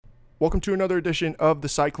Welcome to another edition of the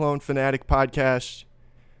Cyclone Fanatic Podcast.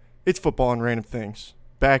 It's football and random things.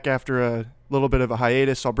 Back after a little bit of a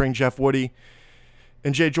hiatus. I'll bring Jeff Woody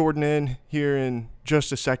and Jay Jordan in here in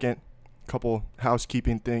just a second. A couple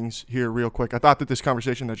housekeeping things here real quick. I thought that this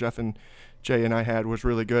conversation that Jeff and Jay and I had was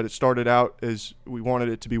really good. It started out as we wanted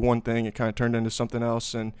it to be one thing. It kind of turned into something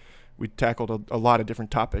else, and we tackled a lot of different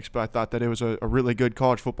topics. But I thought that it was a really good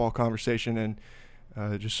college football conversation, and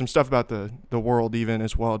just some stuff about the world even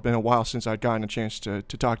as well. It'd been a while since I'd gotten a chance to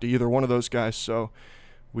talk to either one of those guys. So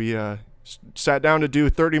we sat down to do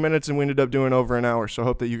 30 minutes, and we ended up doing over an hour. So I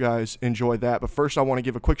hope that you guys enjoyed that. But first, I want to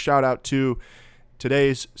give a quick shout out to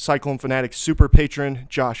today's Cyclone Fanatic super patron,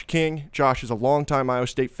 Josh King. Josh is a longtime Iowa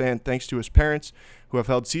State fan thanks to his parents, who have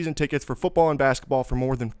held season tickets for football and basketball for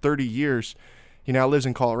more than 30 years. He now lives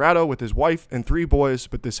in Colorado with his wife and 3 boys,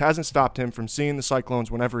 but this hasn't stopped him from seeing the Cyclones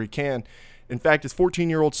whenever he can. In fact, his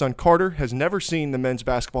 14-year-old son Carter has never seen the men's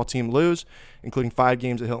basketball team lose, including 5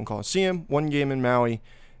 games at Hilton Coliseum, 1 game in Maui,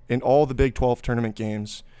 and all the Big 12 tournament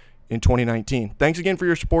games in 2019. Thanks again for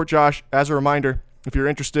your support, Josh. As a reminder, if you're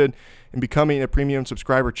interested in becoming a premium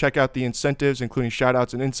subscriber, check out the incentives, including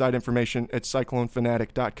shout-outs and inside information at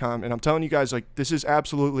CycloneFanatic.com. And I'm telling you guys, this is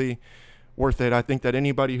absolutely worth it. I think that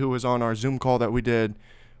anybody who was on our Zoom call that we did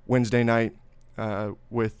Wednesday night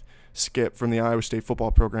with Skip from the Iowa State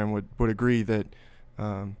football program would agree that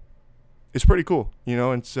it's pretty cool,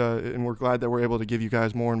 and we're glad that we're able to give you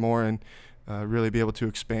guys more and more and really be able to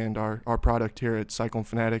expand our product here at Cyclone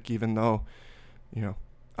Fanatic, even though,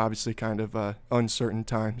 obviously kind of uncertain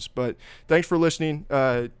times. But thanks for listening.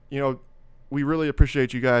 We really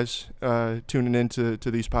appreciate you guys tuning into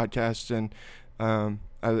these podcasts. And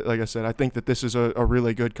like I said, I think that this is a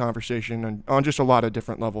really good conversation and on just a lot of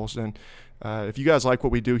different levels. And if you guys like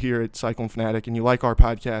what we do here at Cyclone Fanatic and you like our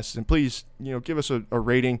podcasts, then please, give us a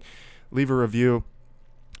rating, leave a review,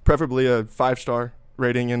 preferably a 5-star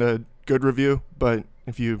rating and a good review. But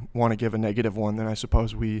if you want to give a negative one, then I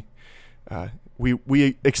suppose we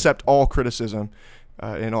accept all criticism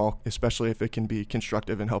and all, especially if it can be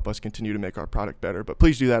constructive and help us continue to make our product better. But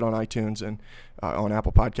please do that on iTunes and on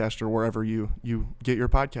Apple Podcasts or wherever you get your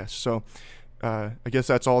podcasts. So I guess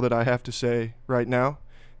that's all that I have to say right now.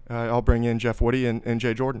 I'll bring in Jeff Woody and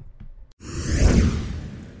Jay Jordan.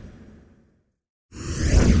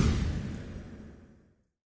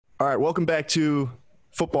 All right, welcome back to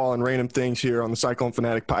Football and Random Things here on the Cyclone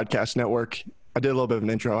Fanatic Podcast Network. I did a little bit of an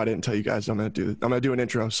intro. I didn't tell you guys I'm gonna do an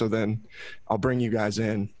intro, so then I'll bring you guys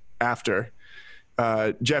in after.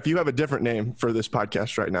 Jeff, you have a different name for this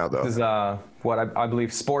podcast right now, though. This is what I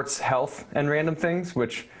believe sports, health, and random things,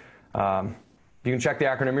 which you can check the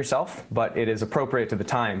acronym yourself, but it is appropriate to the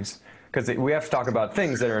times because we have to talk about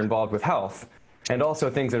things that are involved with health and also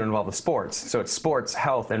things that are involved with sports. So it's sports,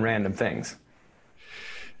 health, and random things.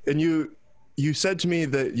 And you said to me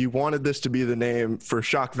that you wanted this to be the name for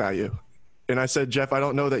shock value. And I said, Jeff, I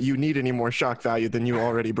don't know that you need any more shock value than you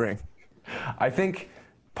already bring. I think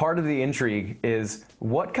part of the intrigue is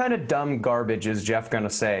what kind of dumb garbage is Jeff going to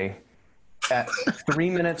say at 3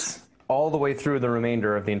 minutes all the way through the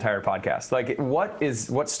remainder of the entire podcast? Like,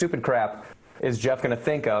 what stupid crap is Jeff going to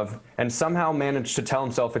think of and somehow manage to tell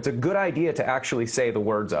himself it's a good idea to actually say the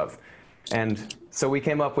words of? And so we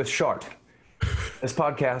came up with Shart. This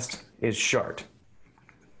podcast is Shart.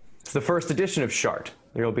 It's the first edition of Shart.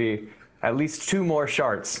 There will be at least 2 more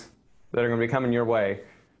Sharts that are going to be coming your way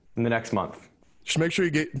in the next month. Just make sure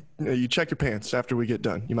you check your pants after we get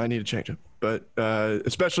done. You might need to change them, but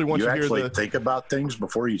especially once you hear actually think about things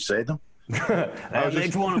before you say them. That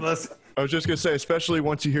makes one of us. I was just gonna say, especially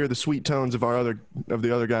once you hear the sweet tones of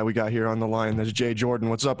the other guy we got here on the line. That's Jay Jordan.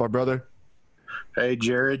 What's up, our brother? Hey,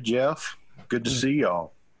 Jared, Jeff. Good to see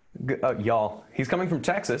y'all. Y'all. He's coming from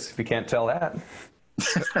Texas, if you can't tell that.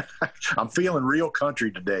 I'm feeling real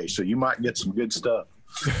country today, so you might get some good stuff.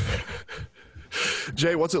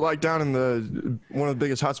 Jay, what's it like down in one of the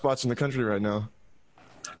biggest hot spots in the country right now?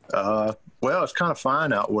 Well, it's kind of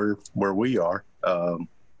fine out where we are.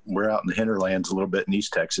 We're out in the hinterlands a little bit in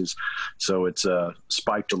East Texas, so it's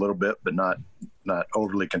spiked a little bit, but not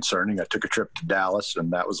overly concerning. I took a trip to Dallas,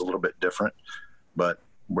 and that was a little bit different, but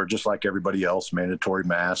we're just like everybody else, mandatory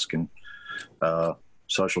mask and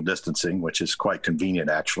social distancing, which is quite convenient,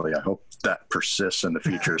 actually. I hope that persists in the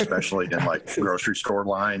future, especially in grocery store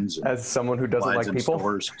lines. As someone who doesn't like people.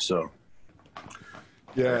 Stores, so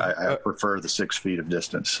yeah, I prefer the 6 feet of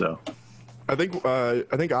distance. So I think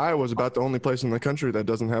Iowa's about the only place in the country that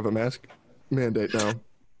doesn't have a mask mandate now.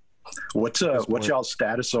 What's y'all's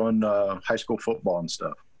status on high school football and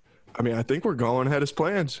stuff? I mean, I think we're going ahead as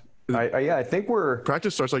plans. I think we're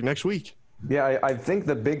practice starts next week. Yeah, I think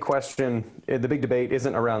the big question, the big debate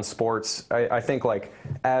isn't around sports. I think like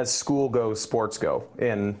as school goes, sports go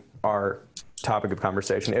in our topic of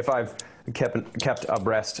conversation. If I've kept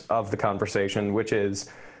abreast of the conversation, which is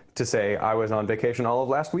to say I was on vacation all of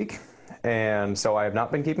last week, and so I have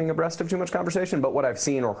not been keeping abreast of too much conversation, but what I've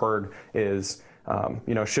seen or heard is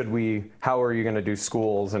how are you going to do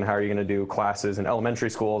schools and how are you going to do classes in elementary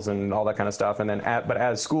schools and all that kind of stuff. And then, but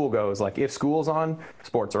as school goes, like if school's on,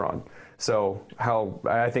 sports are on. So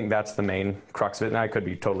I think that's the main crux of it. And I could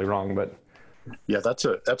be totally wrong, but. Yeah, that's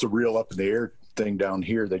a real up in the air thing down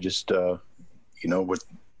here. They just, with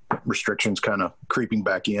restrictions kind of creeping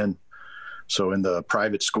back in. So in the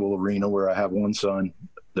private school arena where I have one son,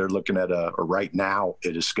 they're looking at right now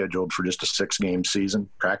it is scheduled for just a 6-game season.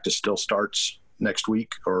 Practice still starts next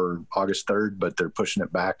week or August 3rd, but they're pushing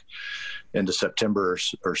it back into September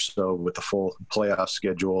or so with the full playoff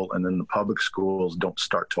schedule. And then the public schools don't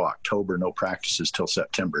start till October, no practices till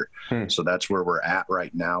September. So that's where we're at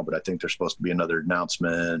right now. But I think there's supposed to be another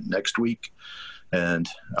announcement next week. And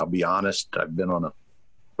I'll be honest, I've been on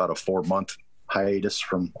about a 4-month hiatus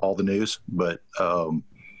from all the news, but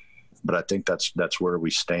I think that's where we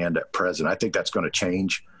stand at present. I think that's going to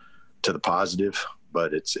change to the positive,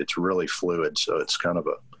 but it's really fluid. So it's kind of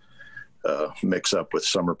a mix up with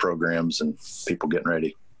summer programs and people getting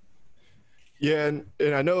ready. Yeah.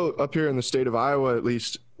 And I know up here in the state of Iowa, at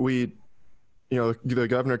least the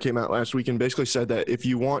governor came out last week and basically said that if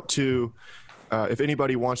you want to, if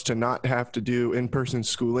anybody wants to not have to do in-person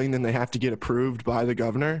schooling, then they have to get approved by the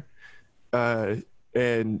governor.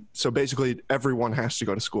 And so basically everyone has to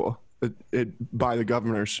go to school by the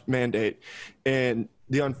governor's mandate. And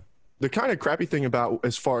the kind of crappy thing about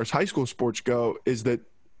as far as high school sports go is that,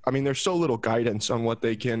 there's so little guidance on what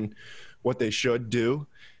they should do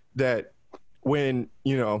that when,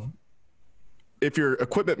 if your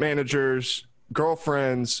equipment manager's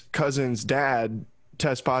girlfriend's cousin's dad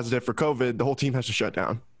tests positive for COVID, the whole team has to shut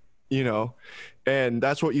down, and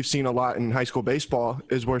that's what you've seen a lot in high school baseball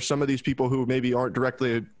is where some of these people who maybe aren't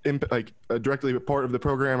directly a part of the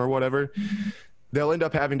program or whatever, they'll end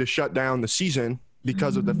up having to shut down the season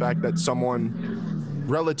because of the fact that someone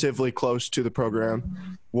relatively close to the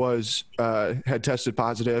program had tested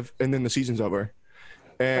positive, and then the season's over.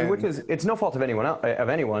 And which is, it's no fault of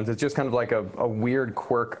anyone's. It's just kind of like a weird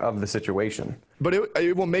quirk of the situation. But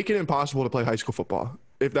it will make it impossible to play high school football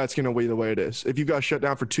if that's going to be the way it is. If you got shut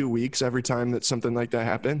down for 2 weeks every time that something like that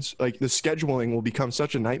happens, like the scheduling will become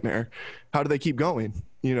such a nightmare. How do they keep going?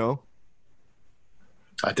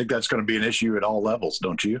 I think that's going to be an issue at all levels,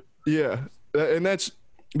 don't you? Yeah, and that's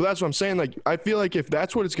what I'm saying. Like, I feel like if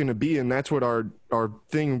that's what it's going to be, and that's what our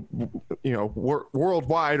thing,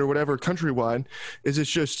 worldwide or whatever, countrywide, is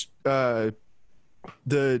it's just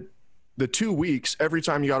the 2 weeks. Every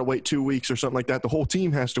time you got to wait 2 weeks or something like that, the whole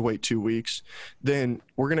team has to wait 2 weeks. Then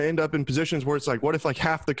we're going to end up in positions where it's like, what if like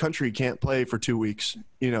half the country can't play for 2 weeks?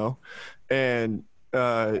 And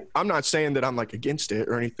I'm not saying that I'm like against it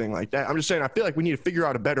or anything like that. I'm just saying I feel like we need to figure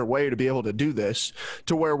out a better way to be able to do this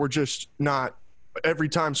to where we're just not every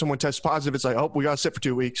time someone tests positive, it's like, oh, we got to sit for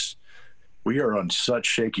 2 weeks. We are on such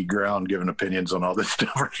shaky ground giving opinions on all this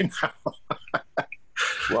stuff right now.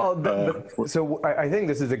 Well, so I think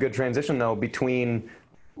this is a good transition, though, between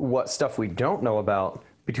what stuff we don't know about,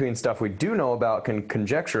 between stuff we do know about, can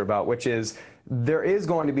conjecture about, which is there is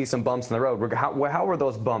going to be some bumps in the road. How will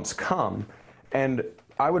those bumps come? And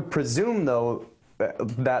I would presume, though,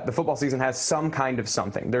 that the football season has some kind of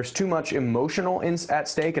something. There's too much emotional at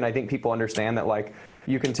stake, and I think people understand that, like,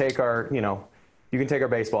 you can take our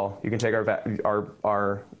baseball, you can take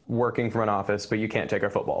our working from an office, but you can't take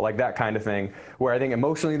our football, like that kind of thing, where I think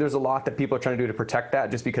emotionally there's a lot that people are trying to do to protect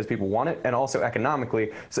that just because people want it, and also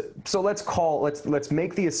economically. So let's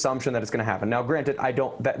make the assumption that it's going to happen. Now, granted,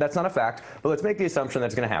 that's not a fact, but let's make the assumption that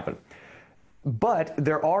it's going to happen. But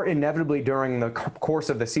there are inevitably during the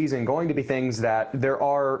course of the season going to be things that there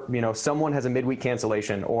are, someone has a midweek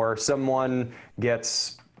cancellation, or some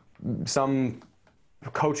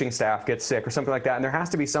coaching staff gets sick or something like that, and there has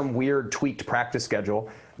to be some weird tweaked practice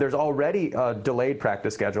schedule. There's already a delayed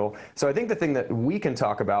practice schedule. So I think the thing that we can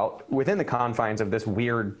talk about within the confines of this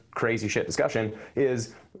weird, crazy shit discussion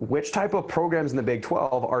is which type of programs in the Big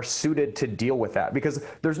 12 are suited to deal with that. Because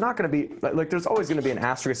there's not going to be, there's always going to be an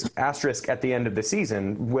asterisk at the end of the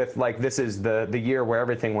season with, this is the year where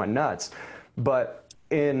everything went nuts. But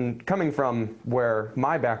in coming from where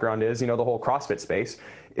my background is, the whole CrossFit space,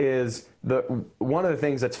 is one of the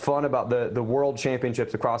things that's fun about the World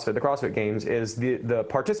Championships of CrossFit, the CrossFit Games, is the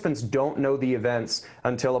participants don't know the events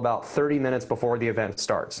until about 30 minutes before the event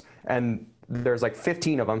starts. And there's like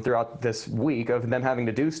 15 of them throughout this week of them having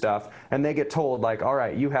to do stuff, and they get told like, all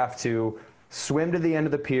right, you have to swim to the end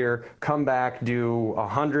of the pier, come back, do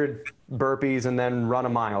 100 burpees, and then run a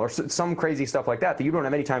mile, or some crazy stuff like that you don't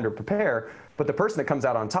have any time to prepare. But the person that comes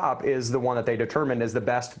out on top is the one that they determined is the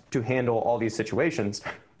best to handle all these situations.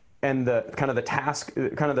 And the kind of the task,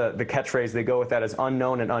 kind of the catchphrase they go with that is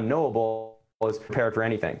unknown and unknowable is prepared for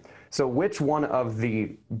anything. So which one of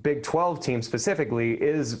the Big 12 teams specifically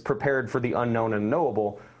is prepared for the unknown and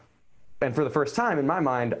unknowable? And for the first time in my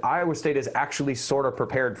mind, Iowa State is actually sort of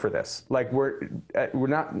prepared for this. Like we're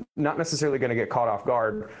not necessarily going to get caught off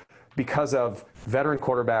guard because of veteran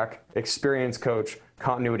quarterback, experienced coach,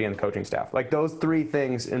 continuity in the coaching staff. Like those three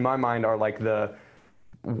things in my mind are like the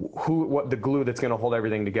glue that's going to hold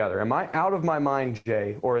everything together. Am I out of my mind,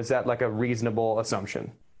 Jay, or is that like a reasonable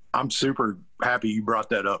assumption? I'm super happy you brought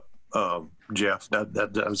that up, Jeff.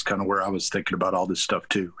 That was kind of where I was thinking about all this stuff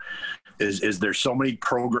too. Is there so many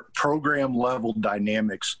program level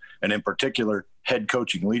dynamics, and in particular head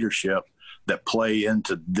coaching leadership, that play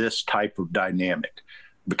into this type of dynamic?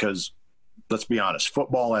 Because let's be honest,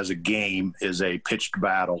 football as a game is a pitched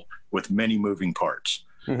battle with many moving parts.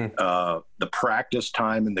 Mm-hmm. The practice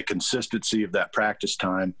time and the consistency of that practice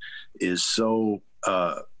time is so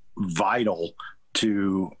vital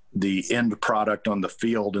to the end product on the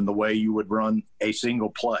field and the way you would run a single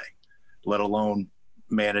play, let alone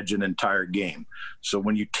manage an entire game. So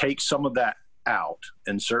when you take some of that out,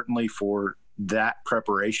 and certainly for that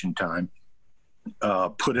preparation time,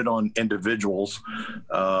 put it on individuals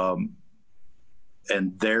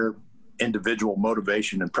and their individual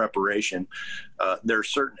motivation and preparation, there are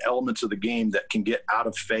certain elements of the game that can get out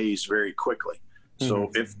of phase very quickly.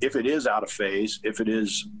 So if it is out of phase, if it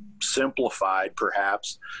is simplified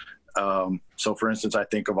perhaps, so for instance, I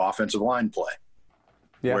think of offensive line play,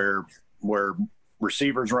 where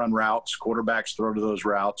receivers run routes, quarterbacks throw to those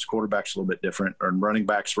routes, quarterbacks a little bit different, or running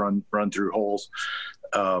backs run through holes.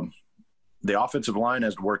 The offensive line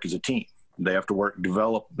has to work as a team. They have to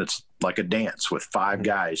develop. It's like a dance with five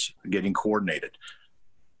guys getting coordinated.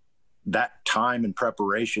 That time and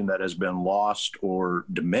preparation that has been lost or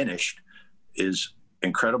diminished is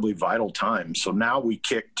incredibly vital time. So now we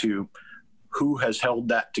kick to who has held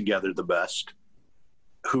that together the best,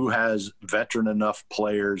 who has veteran enough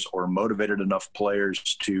players or motivated enough players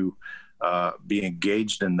to be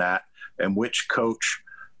engaged in that, and which coach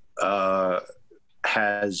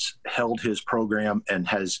has held his program and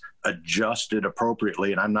has adjusted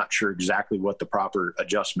appropriately. And I'm not sure exactly what the proper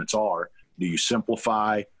adjustments are. Do you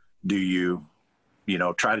simplify? Do you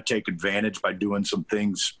try to take advantage by doing some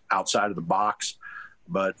things outside of the box?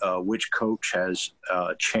 But which coach has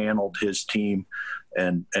channeled his team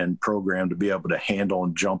and program to be able to handle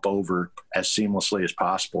and jump over as seamlessly as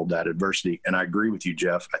possible that adversity? And I agree with you,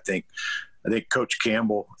 Jeff. I think Coach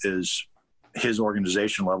Campbell his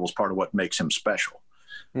organization level is part of what makes him special.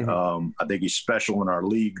 Mm-hmm. I think he's special in our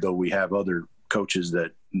league, though we have other coaches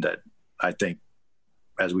that I think,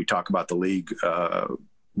 as we talk about the league,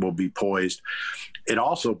 will be poised. It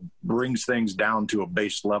also brings things down to a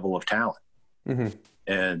base level of talent. Mm-hmm.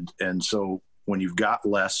 And so when you've got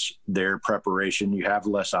less their preparation, you have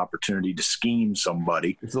less opportunity to scheme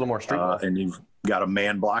somebody. It's a little more street and you've got a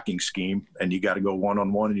man blocking scheme, and you got to go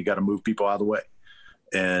one-on-one, and you got to move people out of the way.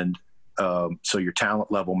 And so your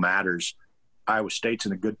talent level matters. Iowa State's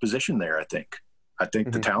in a good position there, I think.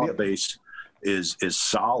 The talent base is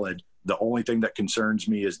solid. The only thing that concerns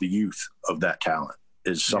me is the youth of that talent,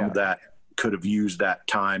 is some of that could have used that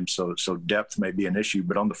time. So depth may be an issue,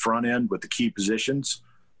 but on the front end with the key positions,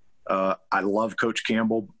 I love Coach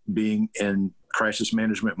Campbell being in crisis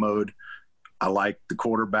management mode. I like the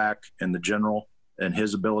quarterback and the general and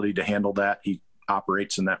his ability to handle that. He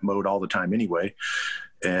operates in that mode all the time anyway.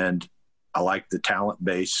 And I like the talent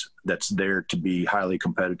base that's there to be highly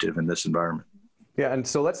competitive in this environment. Yeah, and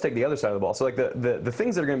so let's take the other side of the ball. So like the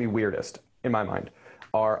things that are going to be weirdest in my mind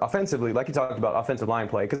are offensively, like you talked about, offensive line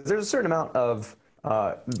play, because there's a certain amount of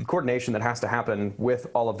coordination that has to happen with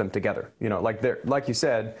all of them together. Like you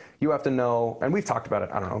said, you have to know, and we've talked about it,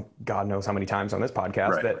 I don't know, God knows how many times on this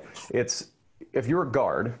podcast, that if you're a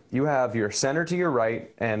guard, you have your center to your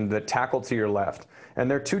right and the tackle to your left. And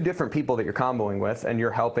they're two different people that you're comboing with and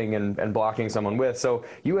you're helping and blocking someone with. So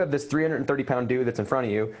you have this 330-pound dude that's in front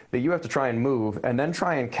of you that you have to try and move and then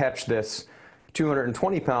try and catch this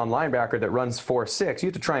 220-pound linebacker that runs 4.6. You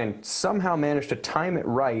have to try and somehow manage to time it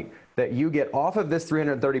right that you get off of this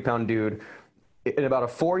 330-pound dude in about a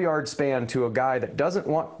 4-yard span to a guy that doesn't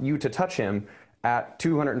want you to touch him, at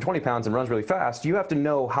 220 pounds and runs really fast, you have to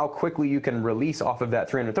know how quickly you can release off of that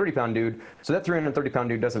 330-pound dude so that 330-pound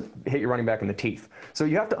dude doesn't hit your running back in the teeth. So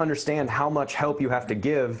you have to understand how much help you have to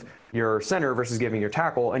give your center versus giving your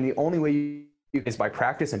tackle, and the only way you is by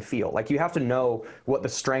practice and feel. Like, you have to know what the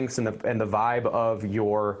strengths and the vibe of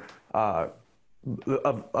your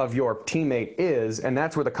teammate is, and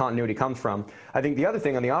that's where the continuity comes from. I think the other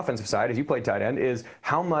thing on the offensive side, as you played tight end, is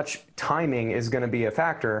how much timing is going to be a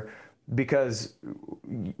factor, because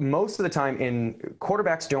most of the time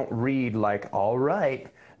quarterbacks don't read like, all right,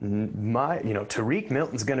 Tariq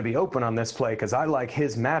Milton's going to be open on this play because I like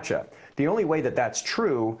his matchup. The only way that that's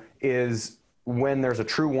true is when there's a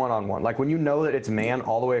true one-on-one. Like, when you know that it's man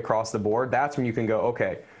all the way across the board, that's when you can go,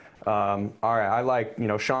 okay, all right, I like,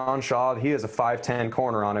 Sean Shaw, he has a 5'10"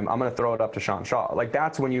 corner on him, I'm going to throw it up to Sean Shaw. Like,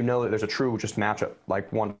 that's when you know that there's a true just matchup,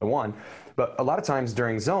 like one-to-one. But a lot of times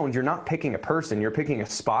during zones, you're not picking a person, you're picking a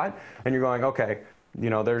spot, and you're going, okay,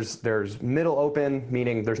 there's middle open,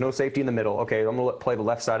 meaning there's no safety in the middle. Okay, I'm going to play the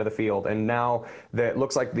left side of the field. And now that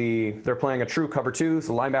looks like they're playing a true cover 2,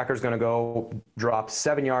 so the linebacker's going to go drop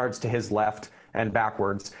 7 yards to his left and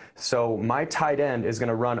backwards. So my tight end is going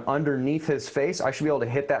to run underneath his face. I should be able to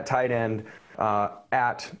hit that tight end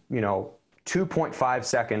at 2.5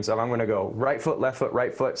 seconds of I'm going to go right foot,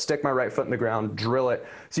 right foot, stick my right foot in the ground, drill it.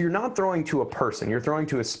 So you're not throwing to a person, you're throwing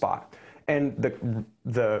to a spot. And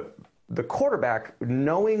the quarterback,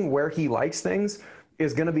 knowing where he likes things,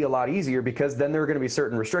 is going to be a lot easier, because then there are going to be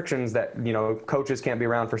certain restrictions that, coaches can't be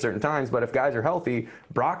around for certain times. But if guys are healthy,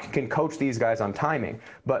 Brock can coach these guys on timing.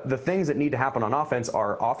 But the things that need to happen on offense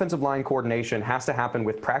are offensive line coordination has to happen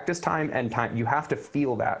with practice time and time. You have to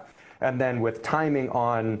feel that. And then with timing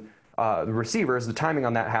on receivers, the timing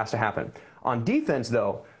on that has to happen. On defense,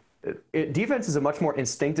 though, defense is a much more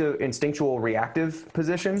instinctual, reactive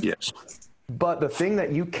position. Yes. But the thing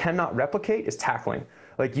that you cannot replicate is tackling.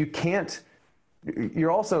 Like, you can't.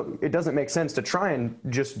 It doesn't make sense to try and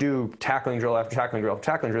just do tackling drill after tackling drill after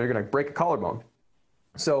tackling drill. You're going to break a collarbone.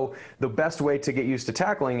 So the best way to get used to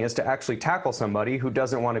tackling is to actually tackle somebody who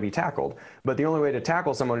doesn't want to be tackled. But the only way to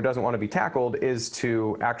tackle someone who doesn't want to be tackled is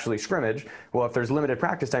to actually scrimmage. Well, if there's limited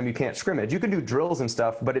practice time, you can't scrimmage. You can do drills and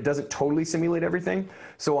stuff, but it doesn't totally simulate everything.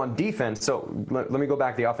 So on defense, let me go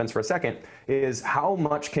back to the offense for a second, is how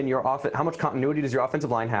much continuity does your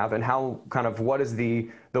offensive line have, and what is the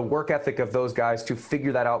work ethic of those guys to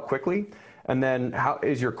figure that out quickly? And then how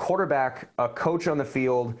is your quarterback a coach on the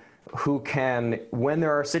field who can, when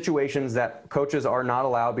there are situations that coaches are not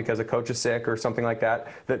allowed because a coach is sick or something like that,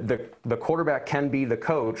 the quarterback can be the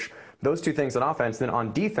coach. Those two things on offense. Then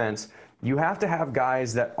on defense, you have to have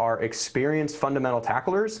guys that are experienced fundamental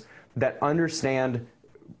tacklers that understand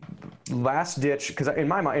last ditch, because in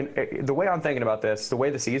my mind, the way I'm thinking about this, the way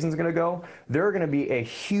the season's going to go, there are going to be a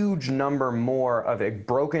huge number more of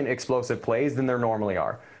broken explosive plays than there normally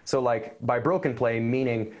are. So, like, by broken play,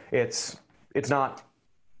 meaning it's not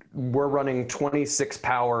we're running 26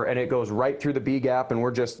 power and it goes right through the B gap and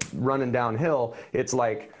we're just running downhill. It's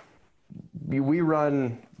like we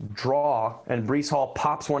run draw and Breece Hall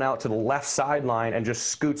pops one out to the left sideline and just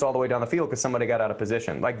scoots all the way down the field because somebody got out of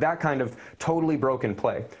position. Like that kind of totally broken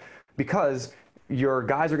play, because your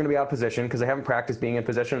guys are going to be out of position because they haven't practiced being in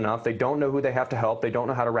position enough. They don't know who they have to help. They don't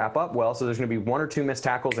know how to wrap up well. So there's going to be one or two missed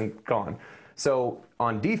tackles and gone. So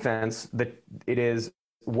on defense, it is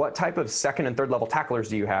what type of second and third level tacklers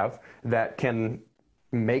do you have that can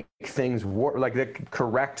make things work, like that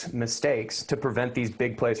correct mistakes to prevent these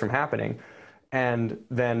big plays from happening? And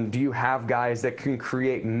then do you have guys that can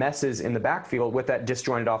create messes in the backfield with that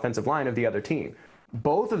disjointed offensive line of the other team?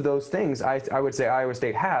 Both of those things I would say Iowa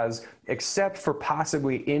State has, except for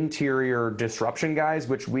possibly interior disruption guys,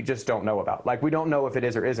 which we just don't know about. Like, we don't know if it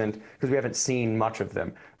is or isn't because we haven't seen much of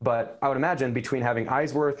them. But I would imagine between having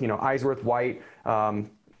Eisworth, White,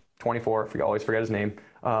 24, I always forget his name.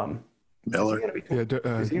 Miller.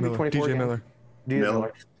 Is he gonna be 24 DJ again? Miller.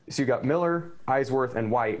 Miller. So you got Miller, Eisworth, and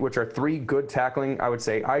White, which are three good tackling. I would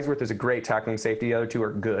say Eisworth is a great tackling safety. The other two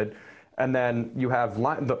are good. And then you have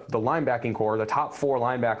the linebacking core. The top four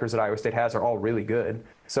linebackers that Iowa State has are all really good.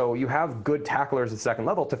 So you have good tacklers at second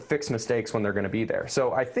level to fix mistakes when they're going to be there.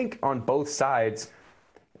 So I think on both sides,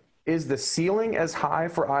 is the ceiling as high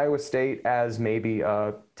for Iowa State as maybe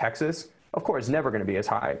Texas? Of course, it's never going to be as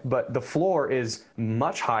high. But the floor is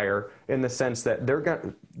much higher in the sense that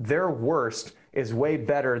their worst is way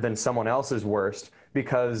better than someone else's worst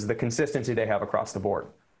because the consistency they have across the board.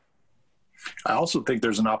 I also think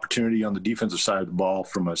there's an opportunity on the defensive side of the ball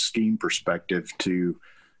from a scheme perspective to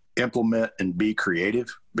implement and be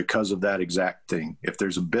creative because of that exact thing. If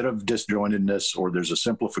there's a bit of disjointedness or there's a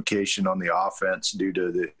simplification on the offense due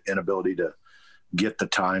to the inability to get the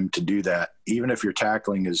time to do that, even if your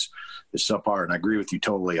tackling is subpar. And I agree with you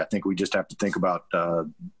totally. I think we just have to think about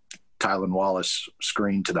Tylan Wallace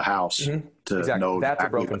screen to the house to know that's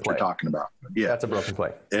exactly what you're talking about. Yeah, that's a broken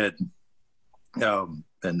play.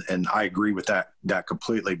 And I agree with that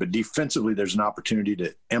completely. But defensively, there's an opportunity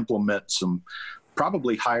to implement some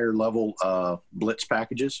probably higher level blitz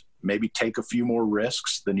packages, maybe take a few more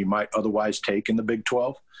risks than you might otherwise take in the Big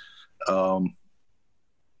 12. And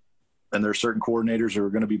there are certain coordinators who are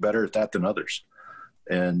going to be better at that than others.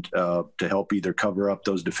 And to help either cover up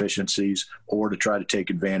those deficiencies or to try to take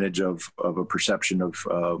advantage of a perception of,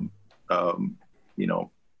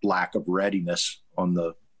 lack of readiness on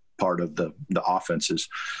the part of the offenses.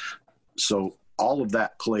 So all of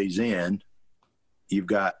that plays in. You've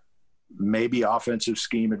got maybe offensive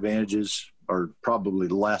scheme advantages, or probably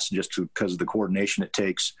less just because of the coordination it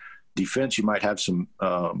takes. Defense, you might have some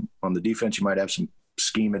on the defense, you might have some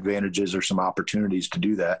scheme advantages or some opportunities to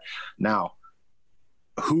do that. Now,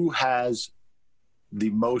 who has the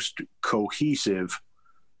most cohesive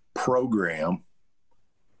program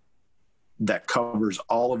that covers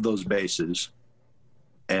all of those bases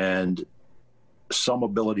and some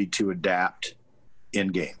ability to adapt in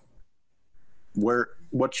game?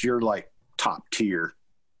 What's your top tier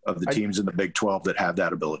of the teams in the Big 12 that have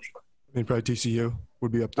that ability? I mean, probably TCU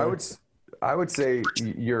would be up there. I would say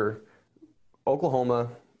your Oklahoma.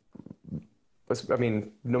 I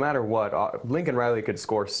mean, no matter what, Lincoln Riley could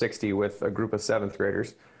score 60 with a group of seventh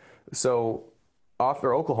graders. So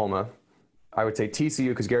after Oklahoma, I would say TCU,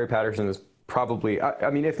 because Gary Patterson is probably, I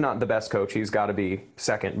mean, if not the best coach, he's got to be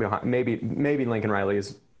second behind. Maybe Lincoln Riley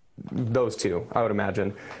is those two, I would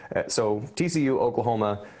imagine. So TCU,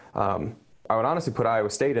 Oklahoma, I would honestly put Iowa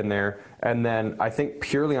State in there. And then I think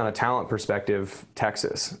purely on a talent perspective,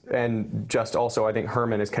 Texas. And just also, I think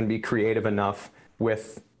Herman can be creative enough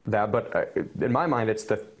with that. But in my mind, it's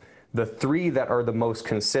the three that are the most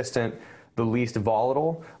consistent, the least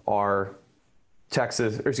volatile are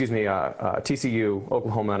TCU,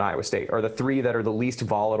 Oklahoma, and Iowa State are the three that are the least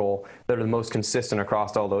volatile, that are the most consistent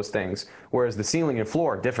across all those things. Whereas the ceiling and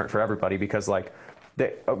floor are different for everybody, because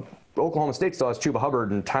Oklahoma State still has Chuba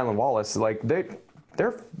Hubbard and Tylan Wallace.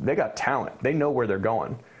 They got talent. They know where they're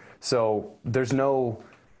going. So there's no.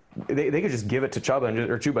 They could just give it to Chuba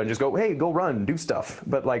and just go, hey, go run, do stuff.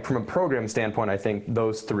 But from a program standpoint, I think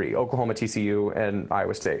those three: Oklahoma, TCU, and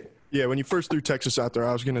Iowa State. Yeah, when you first threw Texas out there,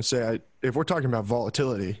 I was going to say, if we're talking about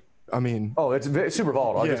volatility, I mean... Oh, it's super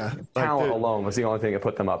volatile. Yeah, just talent alone was the only thing that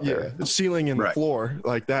put them up there. Yeah, the ceiling and the floor,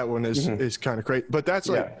 that one is kind of crazy. But that's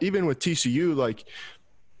even with TCU,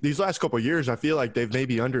 these last couple of years, I feel like they've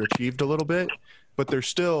maybe underachieved a little bit, but they're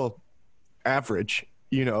still average,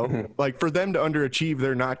 for them to underachieve,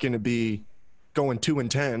 they're not going to be going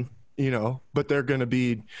 2-10. But they're going to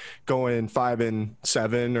be going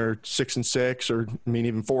 5-7 or 6-6, or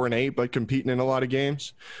even 4-8, but competing in a lot of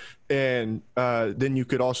games. And then you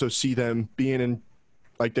could also see them being in,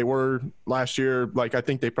 like they were last year. I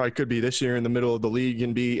think they probably could be this year in the middle of the league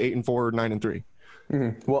and be 8-4 or 9-3.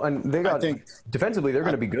 Mm-hmm. Well, and defensively they're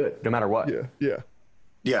going to be good no matter what.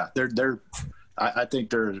 Yeah. I think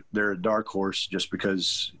they're a dark horse just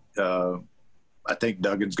because. I think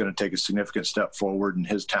Duggan's going to take a significant step forward, and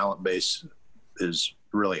his talent base his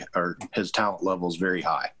talent level is very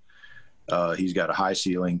high. He's got a high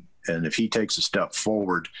ceiling, and if he takes a step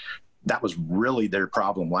forward, that was really their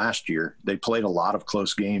problem last year. They played a lot of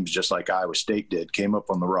close games, just like Iowa State did, came up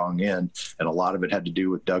on the wrong end, and a lot of it had to do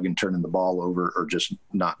with Duggan turning the ball over or just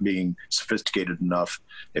not being sophisticated enough.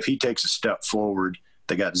 If he takes a step forward,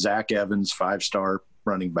 they got Zach Evans, 5-star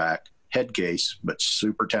running back, head case, but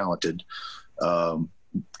super talented.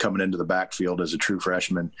 Coming into the backfield as a true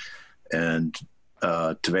freshman, and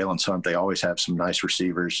Tavalance Hunt, they always have some nice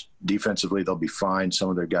receivers. Defensively, they'll be fine.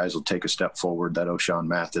 Some of their guys will take a step forward. That O'Shawn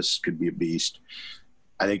Mathis could be a beast.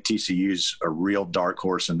 I think TCU's a real dark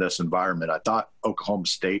horse in this environment. I thought Oklahoma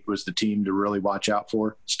State was the team to really watch out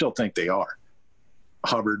for. Still think they are.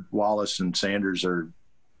 Hubbard, Wallace, and Sanders are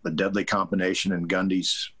a deadly combination, and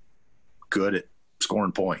Gundy's good at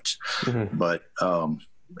scoring points. Mm-hmm. But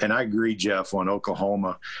and I agree, Jeff, on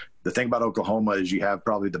Oklahoma. The thing about Oklahoma is you have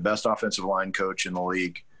probably the best offensive line coach in the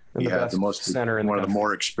league. You have the most center, one of the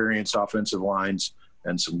more experienced offensive lines,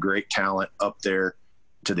 and some great talent up there.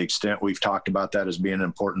 To the extent we've talked about that as being an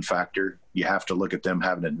important factor, you have to look at them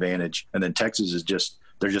having an advantage. And then Texas is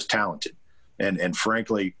they're just talented. And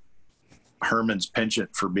frankly, Herman's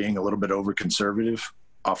penchant for being a little bit over conservative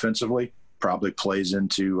offensively probably plays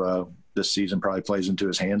into this season probably plays into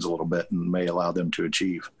his hands a little bit and may allow them to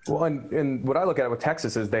achieve. Well, and what I look at with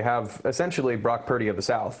Texas is they have essentially Brock Purdy of the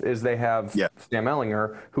South. Is they have Sam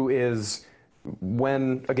Ehlinger, who is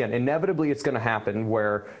when, again, inevitably it's going to happen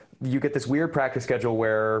where you get this weird practice schedule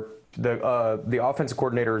where the offensive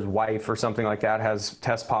coordinator's wife or something like that has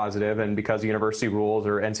test positive, and because of university rules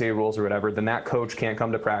or NCAA rules or whatever, then that coach can't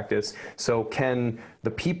come to practice. So can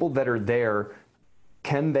the people that are there,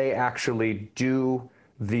 can they actually do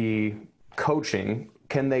the coaching?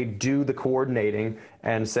 Can they do the coordinating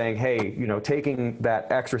and saying, hey, taking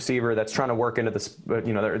that X receiver that's trying to work into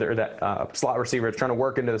that slot receiver that's trying to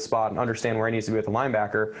work into the spot and understand where he needs to be with the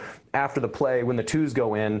linebacker, after the play, when the twos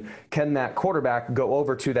go in, can that quarterback go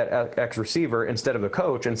over to that X receiver instead of the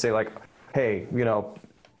coach and say, like, hey, fill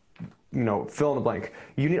in the blank.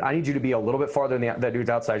 I need you to be a little bit farther than that dude's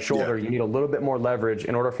outside shoulder. Yeah. You need a little bit more leverage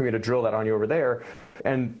in order for me to drill that on you over there.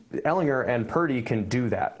 And Ehlinger and Purdy can do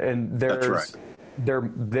that. And that's right.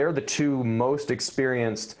 They're the two most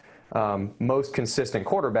experienced, most consistent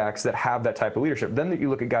quarterbacks that have that type of leadership. Then you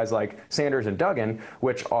look at guys like Sanders and Duggan,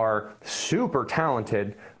 which are super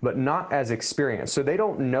talented, but not as experienced. So they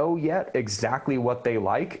don't know yet exactly what they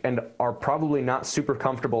like and are probably not super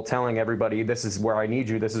comfortable telling everybody, this is where I need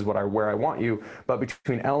you, this is where I want you. But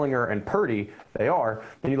between Ehlinger and Purdy, they are.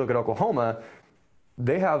 Then you look at Oklahoma,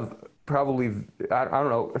 they have probably, I don't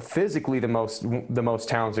know, physically the most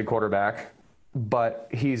talented quarterback, but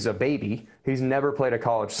he's a baby. He's never played a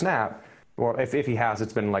college snap, or if he has,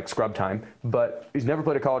 it's been like scrub time, but he's never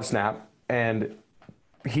played a college snap, and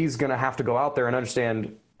he's going to have to go out there and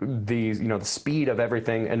understand the speed of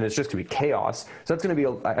everything, and it's just going to be chaos. So that's going to be,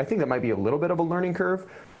 I think that might be a little bit of a learning curve,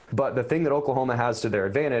 but the thing that Oklahoma has to their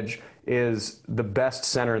advantage is the best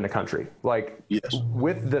center in the country. Like, yes.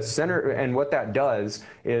 With the center, and what that does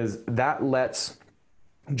is that lets,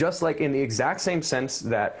 just like in the exact same sense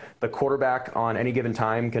that the quarterback on any given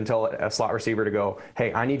time can tell a slot receiver to go,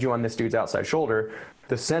 hey, I need you on this dude's outside shoulder.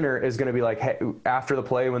 The center is going to be like, hey, after the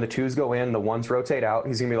play, when the twos go in, the ones rotate out,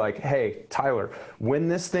 he's going to be like, hey, Tyler, when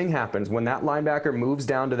this thing happens, when that linebacker moves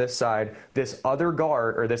down to this side, this other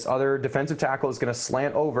guard or this other defensive tackle is going to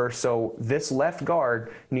slant over. So this left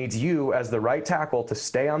guard needs you as the right tackle to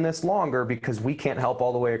stay on this longer because we can't help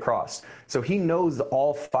all the way across. So he knows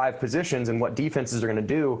all 5 positions and what defenses are going to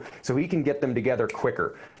do, so he can get them together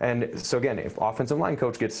quicker. And so again, if offensive line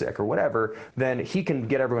coach gets sick or whatever, then he can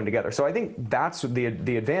get everyone together. So I think that's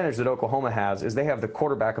the advantage that Oklahoma has, is they have the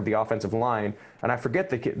quarterback of the offensive line, and I forget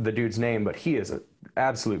the dude's name, but he is an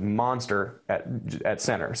absolute monster at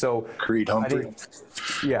center. So Creed Humphrey.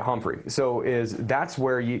 Humphrey. So that's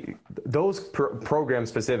where those programs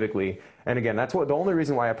specifically. And again, that's the only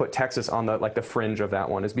reason why I put Texas on the fringe of that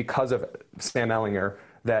one, is because of Sam Ehlinger,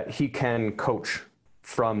 that he can coach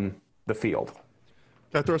from the field.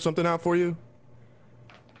 Can I throw something out for you?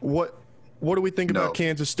 What do we think about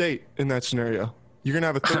Kansas State in that scenario? You're going to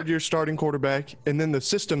have a third-year starting quarterback, and then the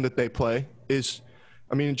system that they play is,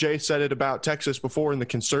 Jay said it about Texas before in the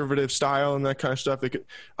conservative style and that kind of stuff.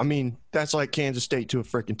 That's like Kansas State to a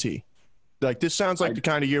freaking T. Like, this sounds like the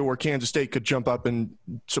kind of year where Kansas State could jump up and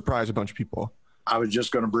surprise a bunch of people. I was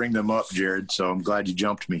just going to bring them up, Jared, so I'm glad you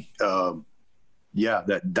jumped me. That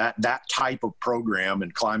type of program,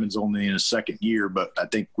 and Kleiman's only in his second year, but I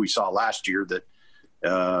think we saw last year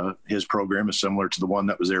that his program is similar to the one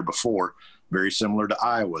that was there before, very similar to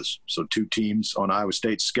Iowa's. So 2 teams on Iowa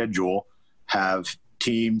State's schedule have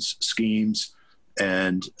teams, schemes,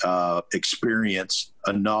 and experience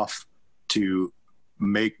enough to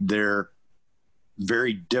make their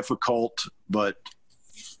very difficult but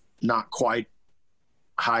not quite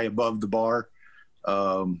high above the bar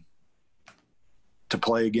to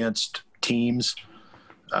play against teams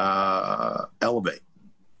elevate.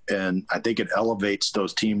 And I think it elevates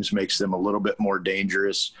those teams, makes them a little bit more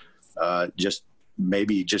dangerous, just in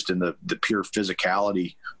the pure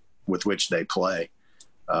physicality with which they play.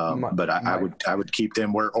 But I would keep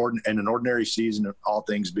them where in an ordinary season, all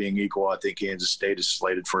things being equal, I think Kansas State is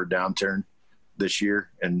slated for a downturn this year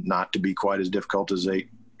and not to be quite as difficult as they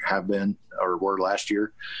have been or were last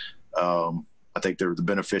year. I think they were the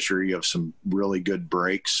beneficiary of some really good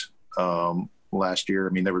breaks last year.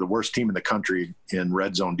 They were the worst team in the country in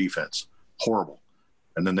red zone defense. Horrible.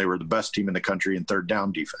 And then they were the best team in the country in third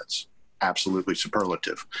down defense. Absolutely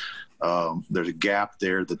superlative. There's a gap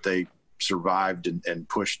there that they survived and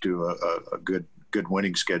pushed to a good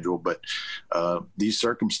winning schedule. But these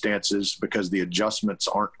circumstances, because the adjustments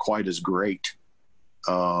aren't quite as great,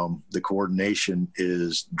 the coordination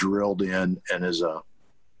is drilled in and is a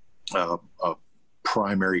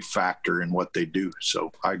primary factor in what they do.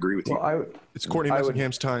 So I agree with you. It's Courtney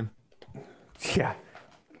Messingham's time. Yeah,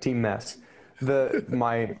 team mess.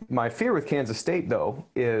 My fear with Kansas State, though,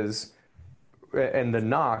 is, and the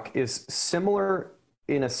knock is similar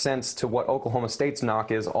in a sense to what Oklahoma State's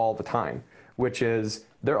knock is all the time, which is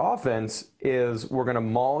their offense is we're going to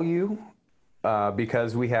maul you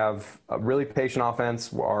because we have a really patient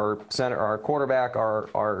offense. Our center, our quarterback,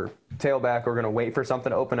 our tailback are going to wait for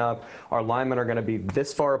something to open up. Our linemen are going to be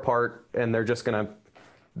this far apart, and they're going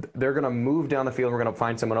to move down the field. And we're going to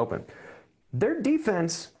find someone open. Their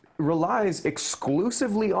defense relies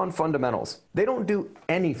exclusively on fundamentals. They don't do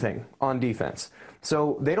anything on defense.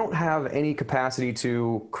 So they don't have any capacity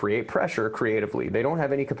to create pressure creatively. They don't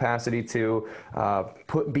have any capacity to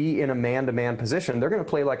be in a man-to-man position. They're going to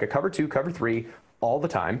play like a cover 2, cover 3 all the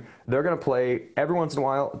time. They're going to play every once in a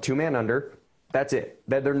while 2-man under. That's it.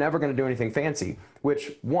 They're never going to do anything fancy,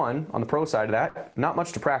 which, one, on the pro side of that, not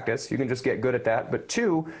much to practice. You can just get good at that. But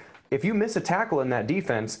two, if you miss a tackle in that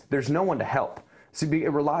defense, there's no one to help. So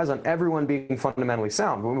it relies on everyone being fundamentally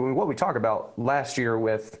sound. What we talked about last year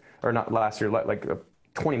or not last year, like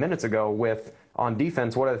 20 minutes ago on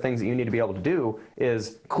defense, what are the things that you need to be able to do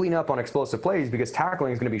is clean up on explosive plays because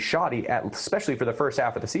tackling is going to be shoddy, especially for the first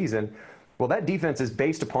half of the season. Well, that defense is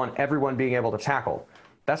based upon everyone being able to tackle.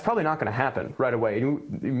 That's probably not going to happen right away. You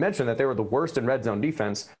mentioned that they were the worst in red zone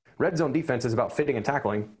defense. Red zone defense is about fitting and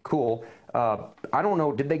tackling. Cool. I don't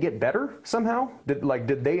know. Did they get better somehow?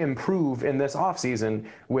 Did they improve in this offseason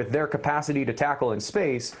with their capacity to tackle in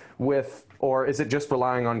space or is it just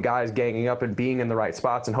relying on guys ganging up and being in the right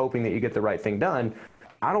spots and hoping that you get the right thing done?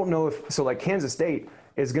 I don't know Kansas State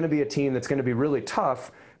is going to be a team that's going to be really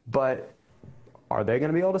tough, but are they going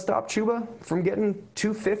to be able to stop Chuba from getting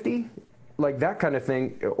 250? Like that kind of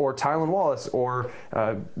thing, or Tylan Wallace, or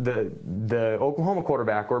the Oklahoma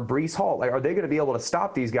quarterback, or Breece Hall. Like, are they going to be able to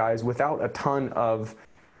stop these guys without a ton of?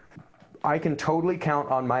 I can totally count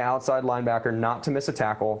on my outside linebacker not to miss a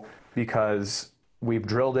tackle because we've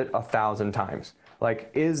drilled it 1,000 times. Like,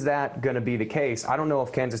 is that going to be the case? I don't know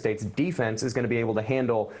if Kansas State's defense is going to be able to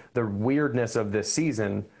handle the weirdness of this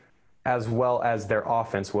season as well as their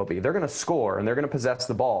offense will be. They're going to score and they're going to possess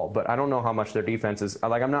the ball, but I don't know how much their defense is.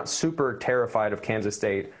 Like, I'm not super terrified of Kansas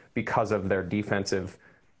State because of their defensive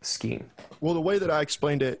scheme. Well, the way that I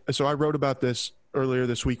explained it, so I wrote about this earlier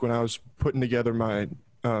this week when I was putting together my,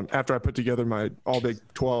 after I put together my All Big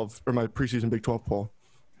 12 or my preseason Big 12 poll.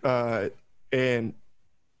 And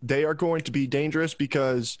they are going to be dangerous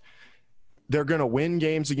because they're going to win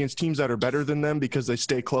games against teams that are better than them because they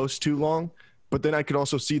stay close too long. But then I could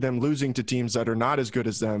also see them losing to teams that are not as good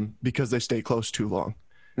as them because they stay close too long.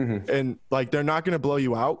 Mm-hmm. And like, they're not going to blow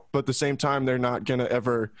you out, but at the same time, they're not going to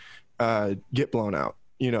ever get blown out,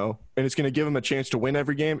 and it's going to give them a chance to win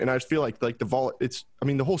every game. And I just feel like the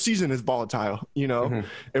whole season is volatile, Mm-hmm.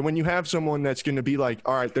 And when you have someone that's going to be like,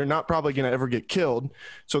 all right, they're not probably going to ever get killed.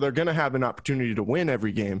 So they're going to have an opportunity to win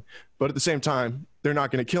every game, but at the same time, they're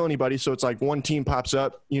not going to kill anybody. So it's like one team pops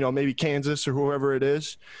up, maybe Kansas or whoever it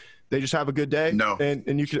is. They just have a good day. No,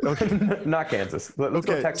 and you could okay. Not Kansas. Let's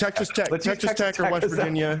go Texas Tech. Texas Tech or West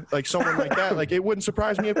Virginia, like someone like that. Like, it wouldn't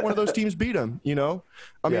surprise me if one of those teams beat them. I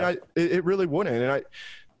mean, it really wouldn't. And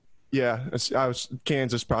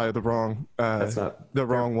Kansas probably the wrong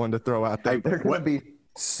wrong one to throw out there. They're going to be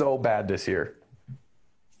so bad this year.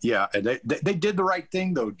 Yeah, and they did the right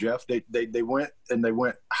thing though, Jeff. They went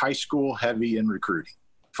high school heavy in recruiting.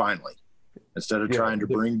 Finally, instead of trying to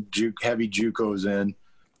bring heavy JUCOs in.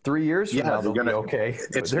 3 years from now, they'll be okay.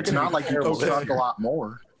 It's not like you go suck a lot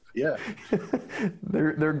more. Yeah.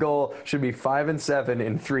 Their goal should be 5-7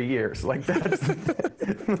 in 3 years. Like,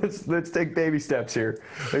 that's let's take baby steps here.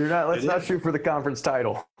 Let's not shoot for the conference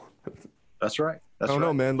title. That's right. I don't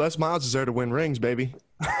know, man. Les Miles is there to win rings, baby.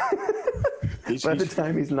 By the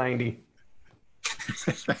time he's 90.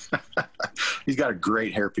 He's got a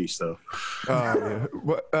great hairpiece, though.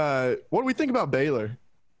 What do we think about Baylor?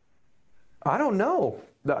 I don't know.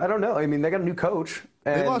 I mean, they got a new coach.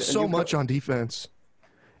 They lost so much on defense.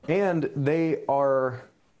 And they're going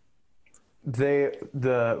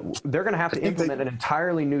to have to implement an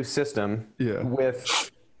entirely new system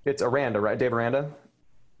with it's Aranda, right? Dave Aranda?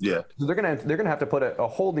 Yeah. So they're going to have to put a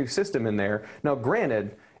whole new system in there. Now,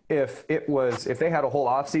 granted, if they had a whole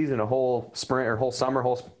offseason, a whole spring or whole summer,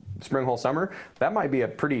 whole spring, whole summer, that might be a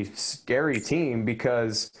pretty scary team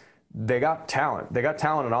because they got talent. They got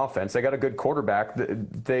talent on offense. They got a good quarterback.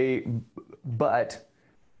 But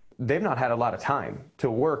they've not had a lot of time to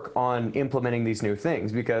work on implementing these new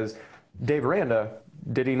things because Dave Aranda,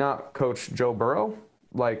 did he not coach Joe Burrow?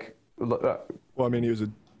 Well, I mean, he's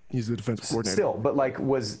the defensive coordinator. Still, but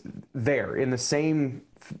was there in the same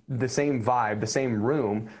vibe, the same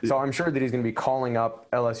room. So I'm sure that he's going to be calling up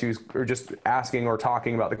LSU's or just asking or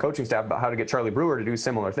talking about the coaching staff about how to get Charlie Brewer to do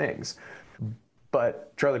similar things.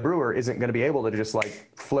 But Charlie Brewer isn't going to be able to just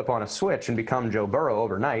flip on a switch and become Joe Burrow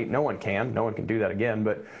overnight. No one can do that again.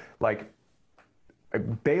 But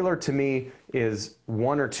Baylor to me is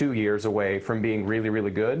 1 or 2 years away from being really,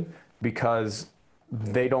 really good because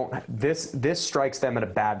they don't. This strikes them at a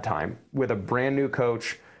bad time with a brand new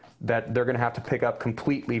coach that they're going to have to pick up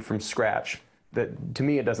completely from scratch. That to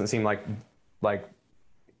me, it doesn't seem like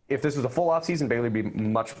if this was a full off season, Baylor would be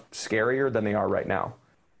much scarier than they are right now.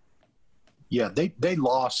 Yeah, they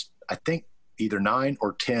lost, I think, either 9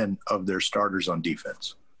 or 10 of their starters on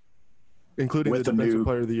defense, including the defensive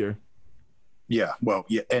player of the year. Yeah, well,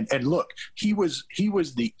 yeah, and look, he was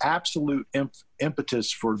the absolute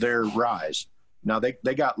impetus for their rise. Now they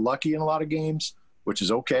got lucky in a lot of games, which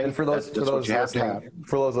is okay. And for those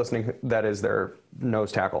listening, that is their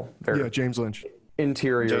nose tackle. James Lynch,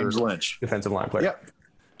 interior James Lynch, defensive line player. Yeah,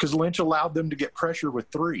 because Lynch allowed them to get pressure with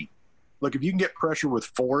 3. Look, if you can get pressure with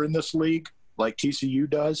 4 in this league, like TCU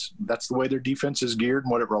does, that's the way their defense is geared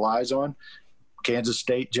and what it relies on. Kansas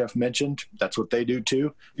State, Jeff mentioned, that's what they do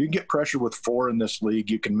too. You can get pressure with 4 in this league.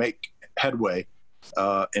 You can make headway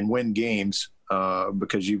and win games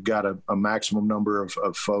because you've got a maximum number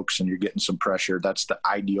of folks and you're getting some pressure. That's the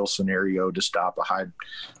ideal scenario to stop a high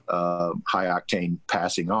octane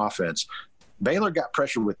passing offense. Baylor got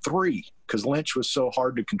pressure with 3 because Lynch was so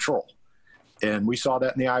hard to control. And we saw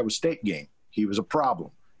that in the Iowa State game. He was a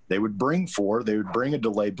problem. They would bring 4. They would bring a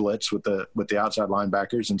delay blitz with the outside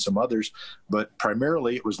linebackers and some others, but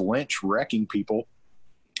primarily it was Lynch wrecking people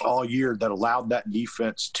all year that allowed that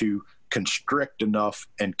defense to constrict enough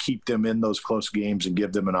and keep them in those close games and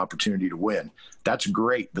give them an opportunity to win. That's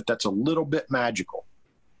great, but that's a little bit magical.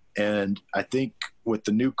 And I think with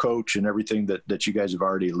the new coach and everything that you guys have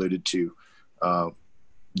already alluded to,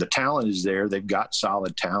 the talent is there. They've got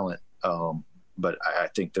solid talent. But I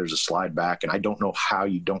think there's a slide back, and I don't know how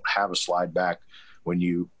you don't have a slide back when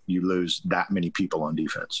you lose that many people on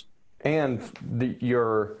defense. And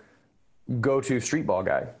your go-to street ball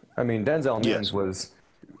guy. I mean, Denzel Mims was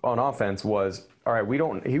on offense was all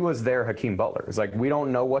right. He was there. Hakeem Butler. It's like we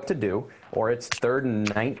don't know what to do, or it's 3rd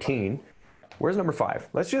and 19. Where's number 5?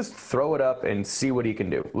 Let's just throw it up and see what he can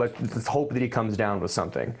do. Let's hope that he comes down with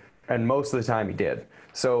something. And most of the time he did.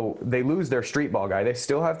 So they lose their street ball guy. They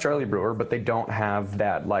still have Charlie Brewer, but they don't have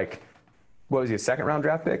that, what was he, a 2nd round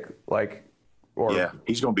draft pick? Yeah,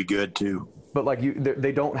 he's going to be good too. But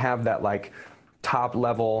they don't have that top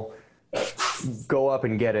level, go up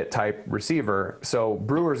and get it type receiver. So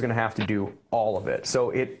Brewer's going to have to do all of it.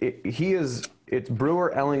 So it's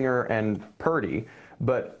Brewer, Ellinger, and Purdy.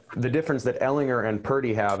 But the difference that Ellinger and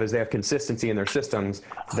Purdy have is they have consistency in their systems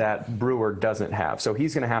that Brewer doesn't have. So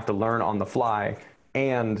he's going to have to learn on the fly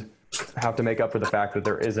and have to make up for the fact that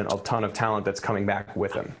there isn't a ton of talent that's coming back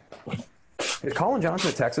with him. Is Colin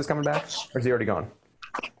Johnson at Texas coming back, or is he already gone?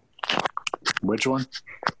 Which one?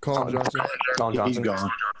 Colin Johnson. Colin Johnson. He's gone.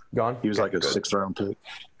 Gone? He was like a 6th round pick.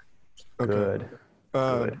 Okay. Good.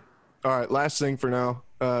 All right, last thing for now.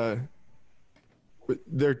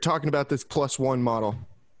 They're talking about this +1 model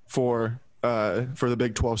for the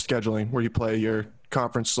Big 12 scheduling, where you play your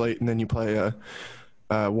conference slate and then you play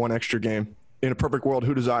one extra game. In a perfect world,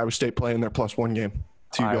 who does Iowa State play in their +1 game?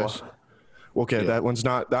 To you guys. Okay, yeah. That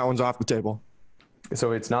one's off the table.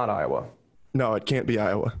 So it's not Iowa. No, it can't be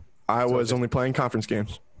Iowa. Iowa is only playing conference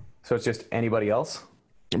games. So it's just anybody else?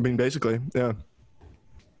 I mean, basically, yeah.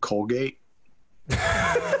 Colgate.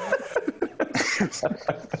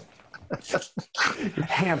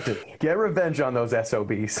 Hampton, get revenge on those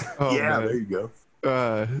SOBs. Oh, yeah, man. There you go.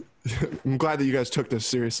 I'm glad that you guys took this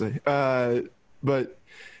seriously. But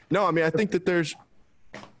no, I mean, I think that these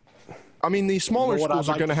smaller schools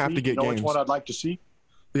are going to have to get games. Which one I'd like to see?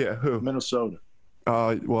 Yeah, who? Minnesota.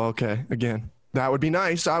 Well, okay. Again, that would be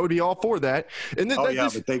nice. I would be all for that. And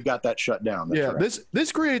but they've got that shut down. That's right.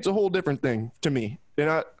 This creates a whole different thing to me. And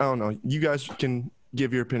I don't know. You guys can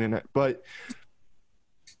give your opinion on it, but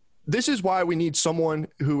this is why we need someone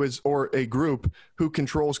or a group who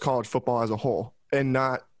controls college football as a whole and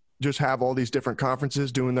not just have all these different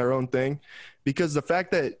conferences doing their own thing. Because the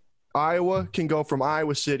fact that Iowa can go from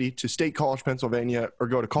Iowa City to State College, Pennsylvania, or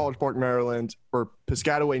go to College Park, Maryland, or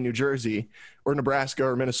Piscataway, New Jersey, or Nebraska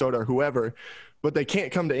or Minnesota or whoever, but they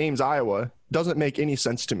can't come to Ames, Iowa, doesn't make any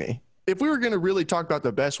sense to me. If we were going to really talk about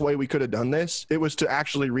the best way we could have done this, it was to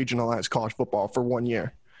actually regionalize college football for 1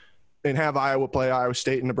 year and have Iowa play Iowa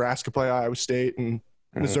State and Nebraska play Iowa State and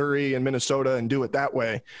Missouri and Minnesota and do it that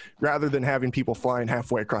way rather than having people flying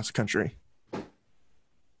halfway across the country.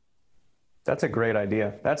 That's a great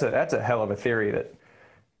idea. That's a hell of a theory that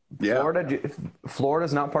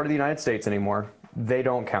Florida's not part of the United States anymore. They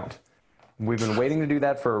don't count. We've been waiting to do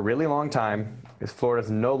that for a really long time. Because Florida's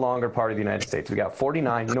no longer part of the United States. We got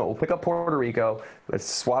 49. You know, we'll pick up Puerto Rico. Let's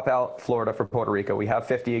swap out Florida for Puerto Rico. We have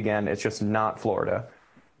 50 again. It's just not Florida.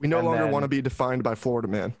 We no longer want to be defined by Florida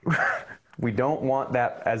man. We don't want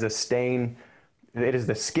that as a stain. It is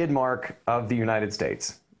the skid mark of the United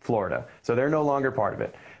States, Florida. So they're no longer part of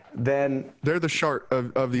it. Then they're the shark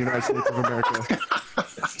of the United States of America.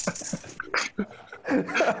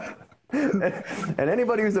 And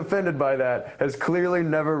anybody who's offended by that has clearly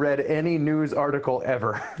never read any news article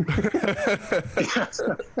ever.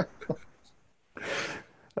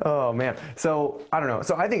 Oh man. So I don't know.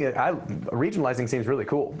 So I think regionalizing seems really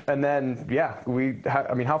cool. And then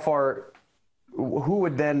how far? Who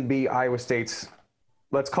would then be Iowa State's?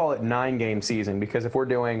 Let's call it 9-game season, because if we're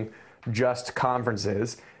doing just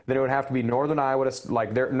conferences, then it would have to be Northern Iowa.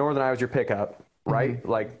 Northern Iowa's your pickup, right? Mm-hmm.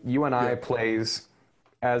 Like UNI plays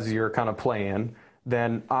as your kind of play-in,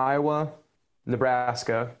 then Iowa,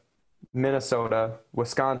 Nebraska, Minnesota,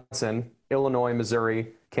 Wisconsin, Illinois,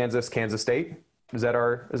 Missouri, Kansas State. Is that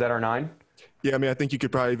our 9? Yeah, I mean, I think you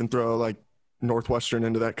could probably even throw like Northwestern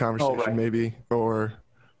into that conversation, maybe, or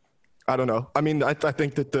I don't know. I mean, I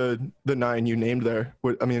think that the 9 you named there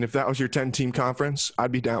if that was your 10-team conference,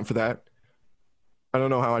 I'd be down for that. I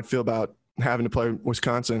don't know how I'd feel about having to play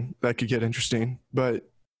Wisconsin. That could get interesting, but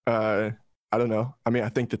I don't know. I mean, I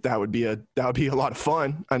think that would be a lot of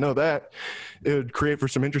fun. I know that it would create for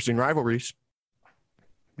some interesting rivalries.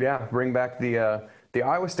 Yeah, bring back the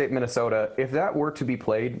Iowa State Minnesota. If that were to be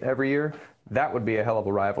played every year, that would be a hell of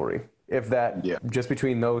a rivalry. If that just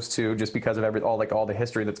between those two, just because of all the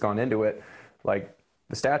history that's gone into it, like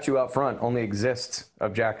the statue out front only exists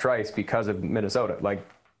of Jack Trice because of Minnesota. Like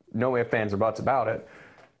no ifs, ands, or buts about it.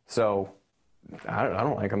 So I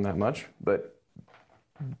don't like them that much, but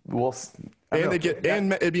we'll. And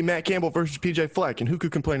it'd be Matt Campbell versus PJ Fleck, and who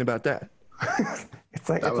could complain about that?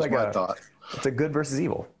 That was my thought. It's a good versus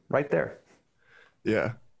evil right there.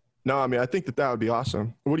 Yeah. No, I mean, I think that would be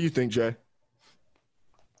awesome. What do you think, Jay?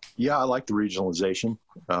 Yeah, I like the regionalization.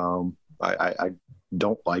 I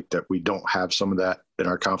don't like that we don't have some of that in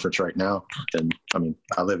our conference right now. And I mean,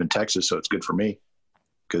 I live in Texas, so it's good for me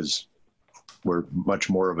because we're much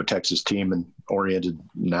more of a Texas team and oriented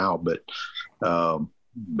now.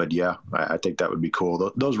 But yeah, I think that would be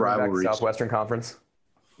cool. Those rivalries. Southwestern Conference.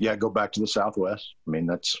 Yeah, go back to the Southwest. I mean,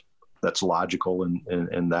 that's logical and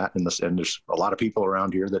that and there's a lot of people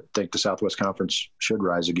around here that think the Southwest Conference should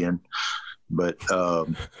rise again. But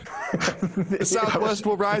the Southwest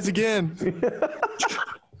will rise again.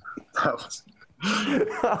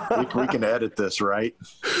 We can edit this, right?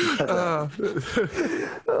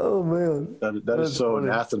 Oh man, that is so funny.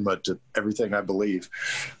 Anathema to everything I believe.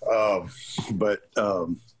 But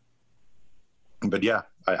yeah,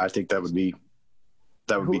 I think that would be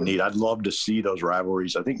neat. I'd love to see those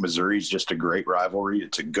rivalries. I think Missouri's just a great rivalry.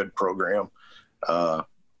 It's a good program.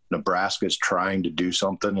 Nebraska's trying to do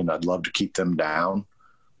something, and I'd love to keep them down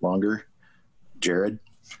longer. Jared.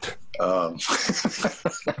 I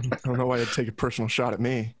don't know why you'd take a personal shot at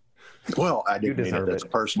me. Well, I didn't mean it as a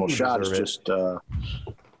personal shot. It's just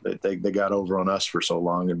they got over on us for so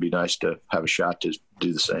long. It'd be nice to have a shot to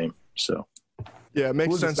do the same. So. Yeah, it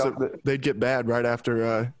makes sense that they'd get bad right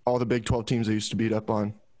after all the Big 12 teams they used to beat up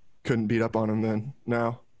on couldn't beat up on them then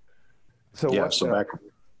now. So yeah, go ahead.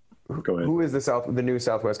 Who is the new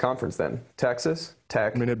Southwest Conference then? Texas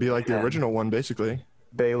Tech. I mean, it'd be like the original one basically.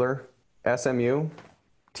 Baylor, SMU,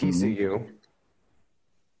 TCU,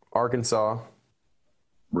 Arkansas,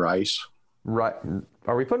 Rice. Right?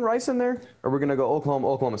 Are we putting Rice in there? Or are we going to go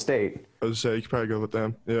Oklahoma State? I was say you could probably go with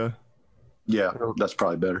them. Yeah. Yeah, that's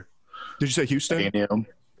probably better. Did you say Houston? A&M.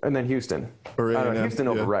 And then Houston. Or I don't know, Houston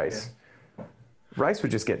over Rice. Rice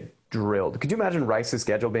would just get drilled. Could you imagine Rice's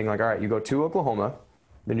schedule being like, all right, you go to Oklahoma,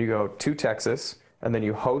 then you go to Texas, and then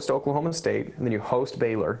you host Oklahoma State, and then you host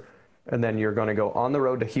Baylor, and then you're going to go on the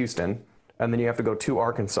road to Houston, and then you have to go to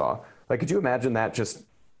Arkansas. Like, could you imagine that just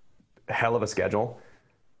hell of a schedule?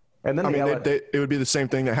 And then it would be the same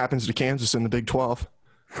thing that happens to Kansas in the Big 12.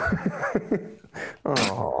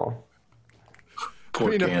 Oh.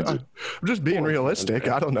 Kansas. I'm just being realistic.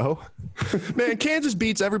 I don't know. Man, Kansas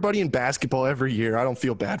beats everybody in basketball every year. I don't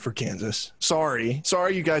feel bad for Kansas. Sorry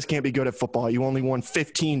you guys can't be good at football. You only won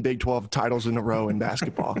 15 Big 12 titles in a row in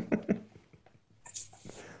basketball.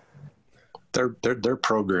 Their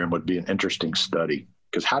program would be an interesting study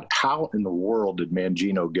because how in the world did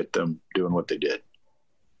Mangino get them doing what they did?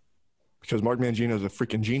 Because Mark Mangino's a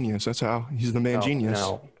freaking genius. That's how he's the man genius.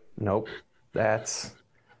 Nope. That's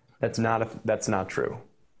not true.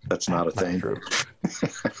 That's not a thing. True.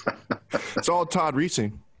 It's all Todd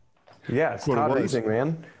Reesing. Yeah, it's Todd Reesing,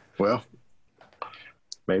 man. Well,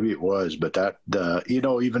 Maybe it was, but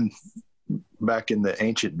even back in the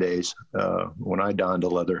ancient days, when I donned a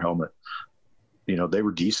leather helmet, they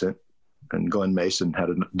were decent, and Glenn Mason had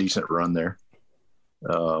a decent run there.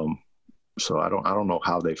 So I don't know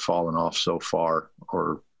how they've fallen off so far,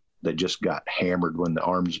 or they just got hammered when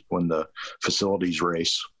the facilities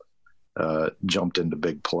race jumped into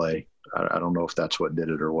big play. I don't know if that's what did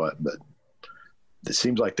it or what, but it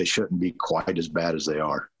seems like they shouldn't be quite as bad as they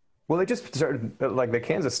are. Well, they just started, like the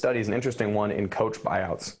Kansas study is an interesting one in coach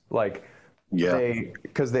buyouts.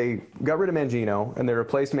 Because they got rid of Mangino and they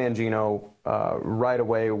replaced Mangino right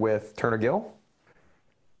away with Turner Gill.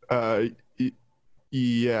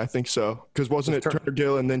 Yeah, I think so. Because wasn't it Turner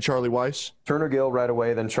Gill and then Charlie Weis? Turner Gill right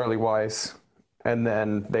away, then Charlie Weis. And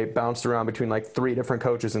then they bounced around between like 3 different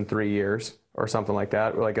coaches in 3 years or something like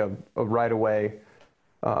that, like a right away.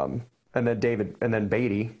 And then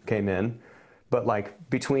Beatty came in. But like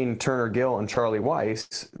between Turner Gill and Charlie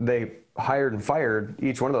Weis, they hired and fired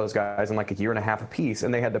each one of those guys in like a year and a half apiece,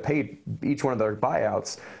 and they had to pay each one of their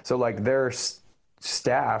buyouts. So like they're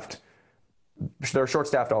short-staffed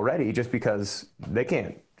already just because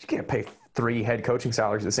you can't pay 3 head coaching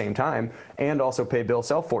salaries at the same time and also pay Bill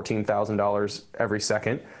Self $14,000 every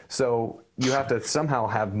second. So you have to somehow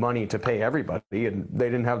have money to pay everybody, and they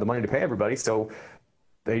didn't have the money to pay everybody. So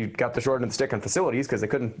they got the short end of the stick on facilities because they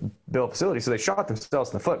couldn't build facilities. So they shot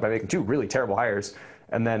themselves in the foot by making 2 really terrible hires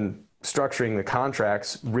and then structuring the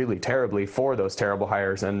contracts really terribly for those terrible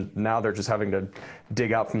hires. And now they're just having to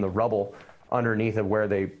dig out from the rubble underneath of where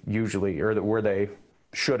they usually, or where they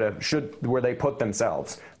where they put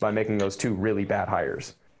themselves by making those 2 really bad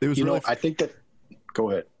hires. It was I think that,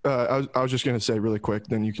 go ahead. I was just going to say really quick,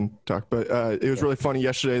 then you can talk, but it was really funny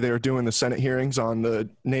yesterday. They were doing the Senate hearings on the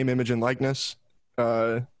name, image, and likeness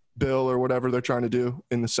bill or whatever they're trying to do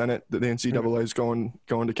in the Senate that the NCAA is going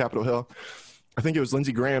to Capitol Hill. I think it was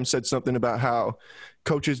Lindsey Graham said something about how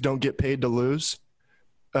coaches don't get paid to lose.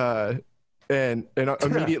 And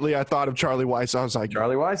immediately I thought of Charlie Weis. I was like,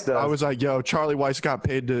 Charlie Weis does. I was like, yo, Charlie Weis got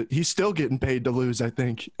paid he's still getting paid to lose, I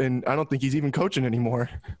think. And I don't think he's even coaching anymore.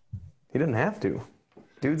 He didn't have to.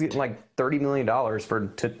 Dude's getting like $30 million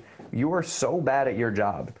you are so bad at your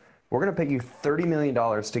job. We're going to pay you $30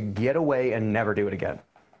 million to get away and never do it again.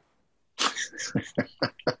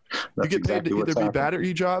 You get paid to either be bad at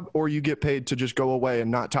your job or you get paid to just go away and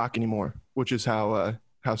not talk anymore, which is how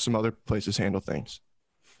some other places handle things.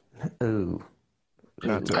 Ooh.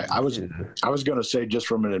 I was going to say, just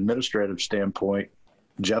from an administrative standpoint,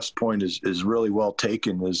 Jeff's point is really well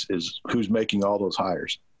taken. Is who's making all those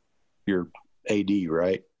hires? Your AD,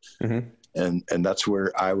 right? Mm-hmm. And that's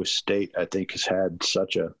where Iowa State, I think, has had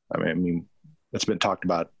I mean, it's been talked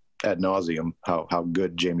about ad nauseum how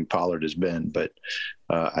good Jamie Pollard has been, but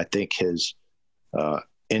I think his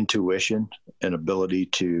intuition and ability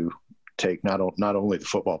to take not only the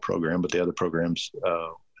football program but the other programs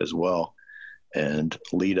as well, and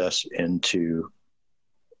lead us into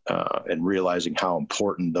and realizing how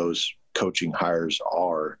important those coaching hires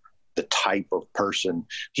are, the type of person.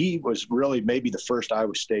 He was really maybe the first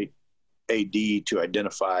Iowa State AD to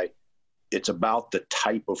identify it's about the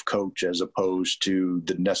type of coach as opposed to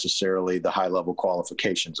necessarily the high level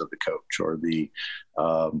qualifications of the coach or the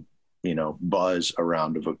buzz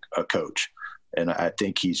around of a coach. And I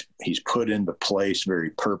think he's put into place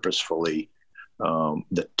very purposefully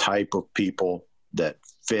the type of people that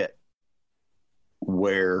fit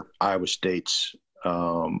where Iowa State's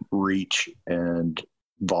reach and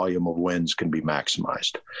volume of wins can be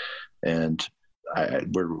maximized. And I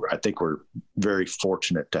think we're very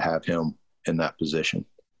fortunate to have him in that position,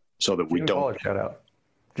 so that Jamie Pollard, shout out.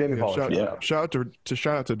 Jamie Pollard. Shout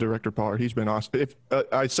out to Director Pollard. He's been awesome. If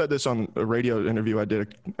I said this on a radio interview I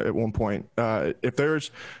did at one point, if there's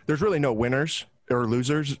really no winners or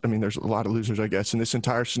losers. I mean, there's a lot of losers, I guess, in this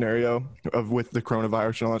entire scenario with the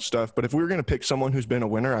coronavirus and all that stuff. But if we were going to pick someone who's been a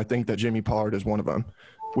winner, I think that Jamie Pollard is one of them,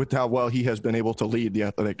 with how well he has been able to lead the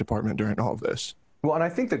athletic department during all of this. Well, and I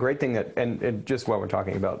think the great thing that, and just while we're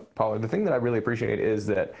talking about Pollard, the thing that I really appreciate is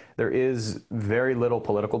that there is very little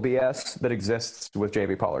political BS that exists with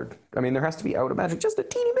Jamie Pollard. I mean, there has to be, I would imagine, just a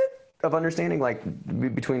teeny bit of understanding, like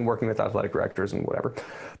between working with athletic directors and whatever.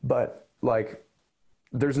 But like,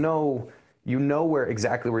 there's no, you know,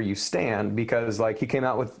 exactly where you stand, because like he came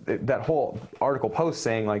out with that whole article post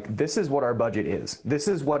saying like, this is what our budget is. This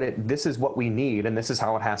is what we need. And this is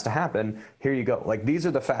how it has to happen. Here you go. Like, these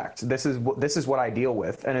are the facts. This is what I deal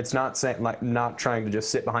with. And it's not saying, like, not trying to just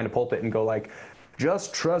sit behind a pulpit and go like,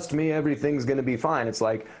 just trust me, everything's going to be fine. It's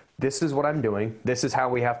like, this is what I'm doing. This is how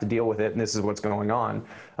we have to deal with it. And this is what's going on.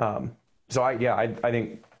 So I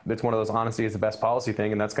think it's one of those honesty is the best policy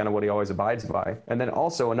thing, and that's kind of what he always abides by. And then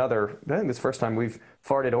also I think this first time we've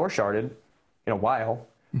farted or sharted in a while.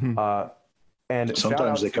 And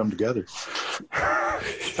sometimes they come together.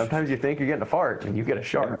 Sometimes you think you're getting a fart and you get a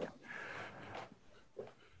shart.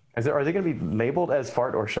 Are they going to be labeled as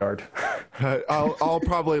fart or shart? I'll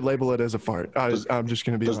probably label it as a fart. I'm just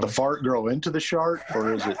going to be Does honest. the fart grow into the shart,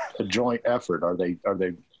 or is it a joint effort? Are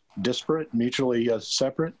they disparate, mutually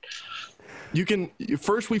separate?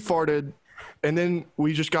 First we farted, and then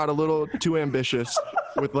we just got a little too ambitious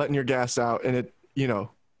with letting your gas out, and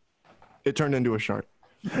it turned into a shart.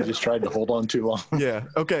 I just tried to hold on too long. Yeah.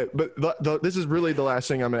 Okay. But this is really the last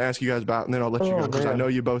thing I'm going to ask you guys about, and then I'll let you go because I know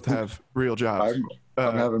you both have real jobs.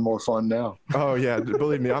 I'm having more fun now. Oh yeah,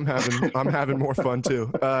 believe me, I'm having more fun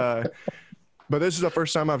too. But this is the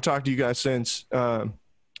first time I've talked to you guys since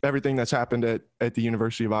everything that's happened at the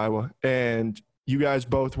University of Iowa, and you guys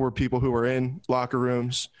both were people who were in locker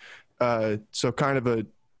rooms. So kind of a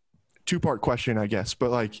two-part question, I guess.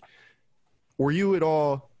 But like, were you at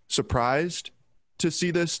all surprised to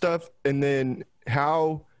see this stuff? And then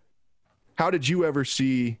how did you ever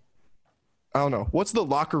see, I don't know, what's the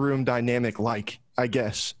locker room dynamic like, I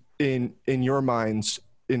guess, in your minds,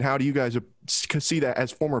 and how do you guys see that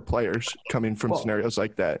as former players coming from scenarios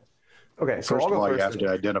like that? Okay, so first of all, you have to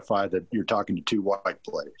identify that you're talking to two white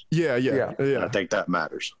players. Yeah. I think that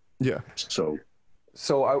matters. Yeah. So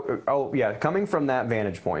coming from that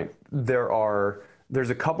vantage point, there's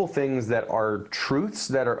a couple things that are truths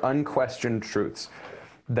that are unquestioned truths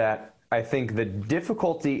that I think the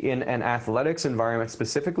difficulty in an athletics environment,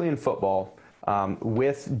 specifically in football,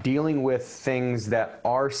 with dealing with things that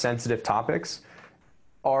are sensitive topics,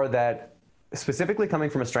 are that specifically coming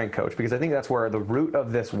from a strength coach, because I think that's where the root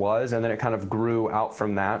of this was, and then it kind of grew out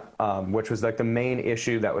from that, which was like the main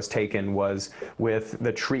issue that was taken was with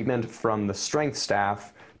the treatment from the strength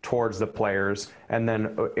staff towards the players, and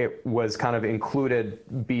then it was kind of included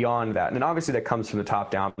beyond that. And obviously that comes from the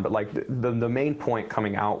top down, but like the main point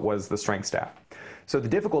coming out was the strength staff. So the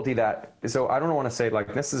difficulty so I don't want to say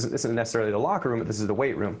like this isn't necessarily the locker room, but this is the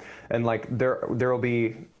weight room. And like there will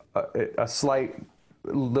be a slight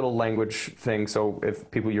little language thing. So if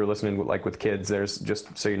you're listening like with kids, there's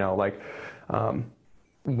just so you know, like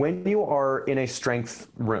when you are in a strength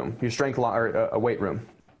room, or a weight room,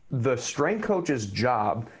 the strength coach's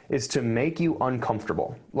job is to make you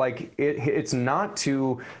uncomfortable. Like it's not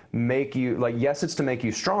to make you like, yes, it's to make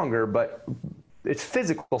you stronger, but it's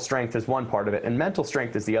physical strength is one part of it and mental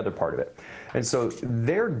strength is the other part of it. And so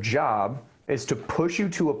their job is to push you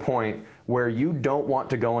to a point where you don't want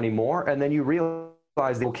to go anymore. And then you realize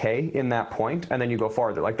they're okay in that point, and then you go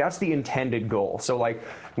farther. Like that's the intended goal. So like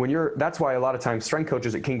that's why a lot of times strength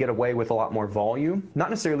coaches, it can get away with a lot more volume, not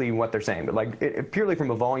necessarily what they're saying, but like purely from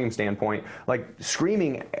a volume standpoint, like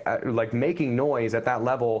screaming, like making noise at that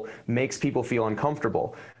level makes people feel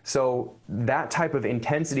uncomfortable. So that type of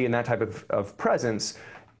intensity and that type of presence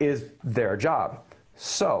is their job.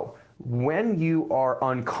 So when you are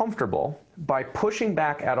uncomfortable, by pushing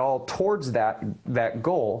back at all towards that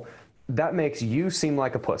goal, that makes you seem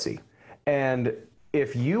like a pussy. And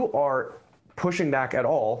if you are pushing back at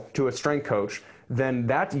all to a strength coach, then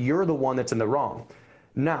you're the one that's in the wrong.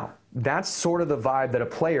 Now, that's sort of the vibe that a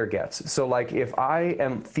player gets. So like if I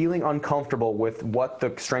am feeling uncomfortable with what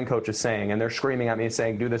the strength coach is saying, and they're screaming at me and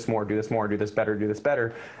saying, do this more, do this more, do this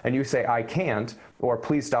better, and you say, I can't, or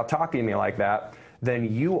please stop talking to me like that,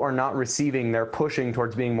 then you are not receiving their pushing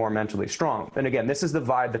towards being more mentally strong. And again, this is the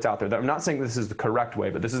vibe that's out there. I'm not saying this is the correct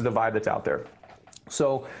way, but this is the vibe that's out there.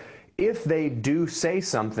 So if they do say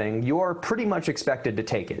something, you're pretty much expected to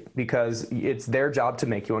take it because it's their job to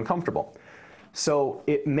make you uncomfortable. So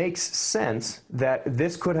it makes sense that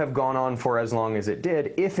this could have gone on for as long as it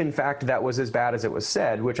did, if in fact that was as bad as it was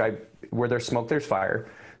said, where there's smoke, there's fire.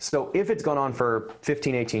 So if it's gone on for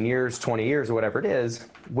 15, 18 years, 20 years, or whatever it is,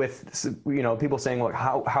 with people saying, look,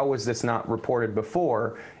 how was this not reported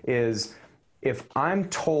before, is if I'm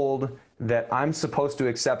told that I'm supposed to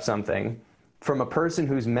accept something from a person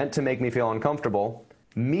who's meant to make me feel uncomfortable,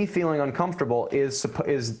 me feeling uncomfortable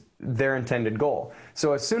is their intended goal.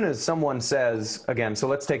 So as soon as someone says, again, so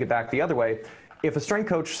let's take it back the other way, if a strength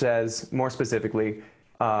coach says, more specifically,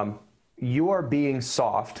 you are being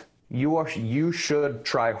soft, you should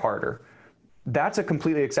try harder, that's a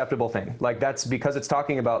completely acceptable thing. Like that's because it's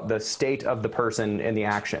talking about the state of the person in the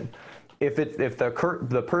action. If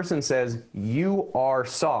the person says you are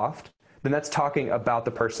soft, then that's talking about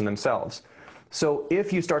the person themselves. So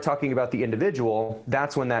if you start talking about the individual,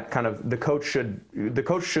 that's when that kind of the coach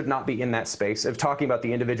should not be in that space of talking about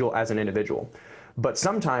the individual as an individual. But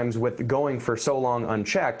sometimes with going for so long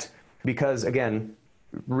unchecked, because again,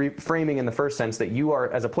 reframing in the first sense that you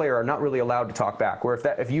are, as a player, are not really allowed to talk back. Where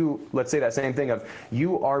if you, let's say that same thing of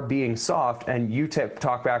you are being soft and you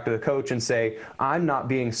talk back to the coach and say, I'm not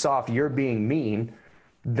being soft, you're being mean,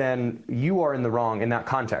 then you are in the wrong in that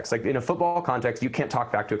context. Like in a football context, you can't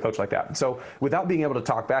talk back to a coach like that. So without being able to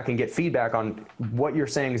talk back and get feedback on what you're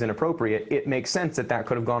saying is inappropriate, it makes sense that that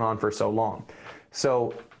could have gone on for so long.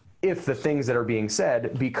 So if the things that are being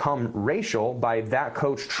said become racial by that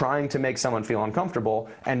coach trying to make someone feel uncomfortable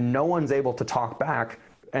and no one's able to talk back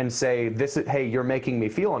and say, this is, hey, you're making me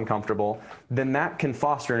feel uncomfortable, then that can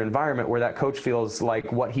foster an environment where that coach feels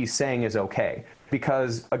like what he's saying is okay.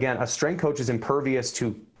 Because again, a strength coach is impervious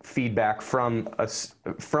to feedback from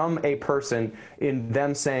a person in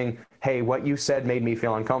them saying, hey, what you said made me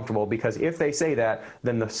feel uncomfortable. Because if they say that,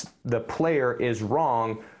 then the player is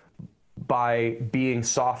wrong by being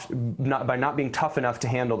soft, by not being tough enough to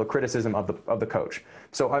handle the criticism of the coach.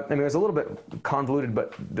 So I mean, it was a little bit convoluted,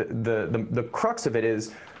 but the crux of it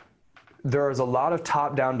is there is a lot of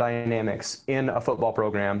top-down dynamics in a football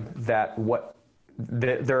program that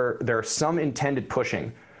there are some intended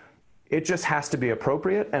pushing. It just has to be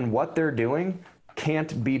appropriate, and what they're doing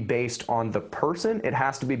can't be based on the person. It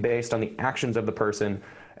has to be based on the actions of the person,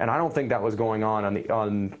 and I don't think that was going on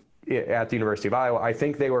at the University of Iowa. I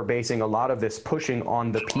think they were basing a lot of this pushing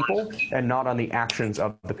on the people and not on the actions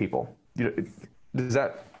of the people. Am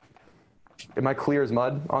I clear as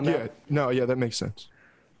mud on that? Yeah, that makes sense.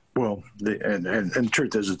 Well, and the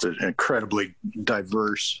truth is, it's an incredibly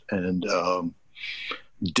diverse and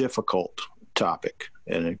difficult topic,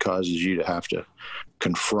 and it causes you to have to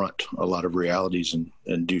confront a lot of realities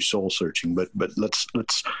and do soul searching. But let's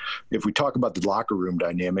if we talk about the locker room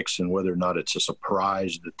dynamics and whether or not it's a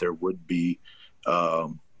surprise that there would be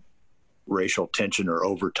racial tension or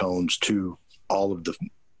overtones to all of the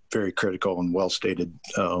very critical and well stated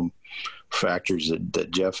factors that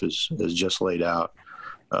Jeff has just laid out,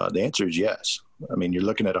 the answer is yes. I mean, you're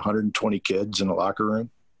looking at 120 kids in a locker room.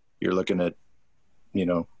 You're looking at,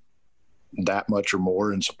 that much or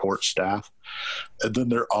more in support staff. And then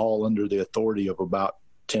they're all under the authority of about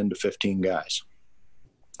 10 to 15 guys.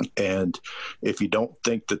 And if you don't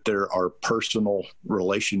think that there are personal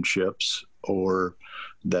relationships or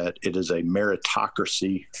that it is a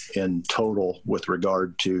meritocracy in total with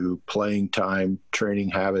regard to playing time,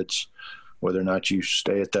 training habits, whether or not you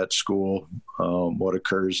stay at that school, what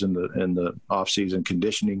occurs in the off-season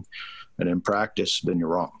conditioning and in practice, then you're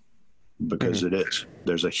wrong. Because it is.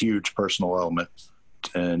 There's a huge personal element,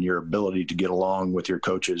 and your ability to get along with your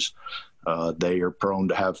coaches. They are prone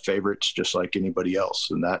to have favorites just like anybody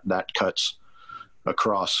else, and that cuts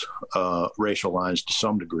across racial lines to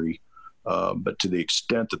some degree. But to the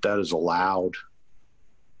extent that is allowed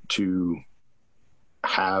to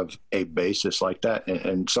have a basis like that,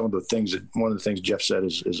 and some of the things one of the things Jeff said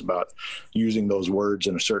is about using those words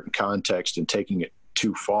in a certain context and taking it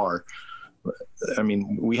too far. I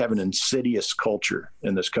mean, we have an insidious culture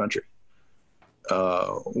in this country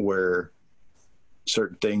where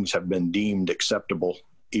certain things have been deemed acceptable,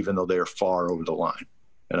 even though they are far over the line.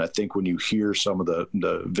 And I think when you hear some of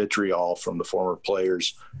the vitriol from the former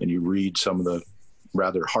players and you read some of the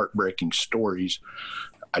rather heartbreaking stories,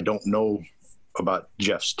 I don't know about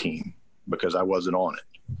Jeff's team because I wasn't on it.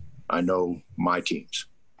 I know my teams.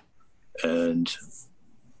 And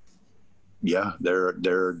yeah,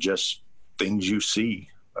 they're just things you see.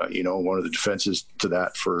 One of the defenses to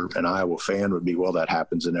that for an Iowa fan would be, well, that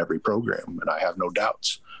happens in every program. And I have no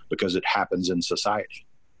doubts because it happens in society.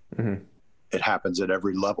 Mm-hmm. It happens at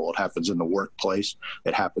every level. It happens in the workplace.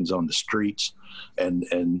 It happens on the streets.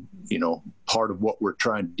 And part of what we're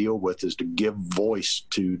trying to deal with is to give voice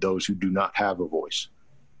to those who do not have a voice.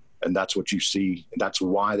 And that's what you see. That's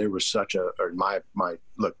why there was such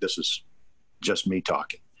look, this is just me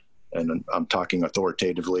talking. And I'm talking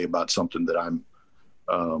authoritatively about something that I'm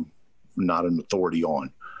not an authority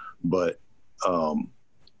on. But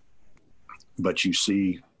you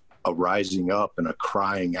see a rising up and a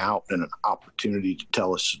crying out and an opportunity to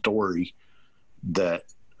tell a story that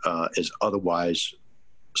is otherwise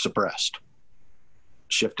suppressed,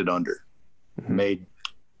 shifted under, made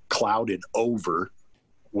clouded over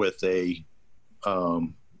with a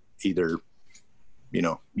either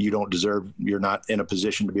you don't deserve, you're not in a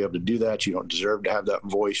position to be able to do that. You don't deserve to have that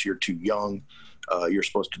voice. You're too young. You're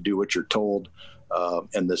supposed to do what you're told.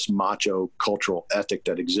 And this macho cultural ethic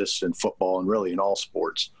that exists in football and really in all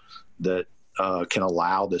sports that can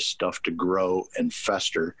allow this stuff to grow and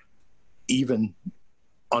fester, even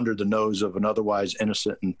under the nose of an otherwise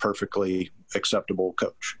innocent and perfectly acceptable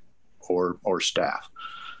coach or staff.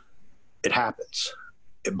 It happens,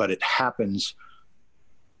 but it happens,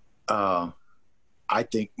 I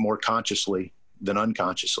think more consciously than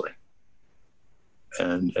unconsciously.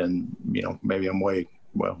 And maybe I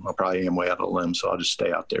probably am way out of the limb, so I'll just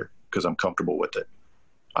stay out there because I'm comfortable with it.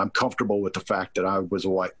 I'm comfortable with the fact that I was a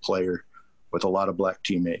white player with a lot of black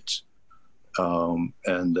teammates, and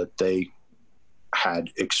that they had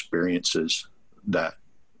experiences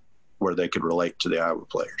where they could relate to the Iowa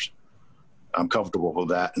players. I'm comfortable with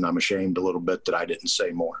that, and I'm ashamed a little bit that I didn't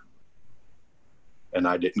say more. And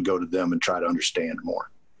I didn't go to them and try to understand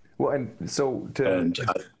more. Well, and so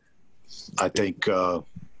I think,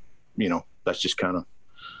 that's just kind of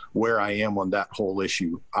where I am on that whole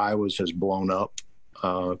issue. Iowa's has blown up.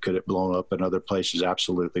 Could it blow up in other places?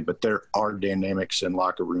 Absolutely. But there are dynamics in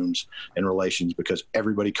locker rooms and relations because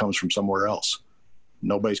everybody comes from somewhere else.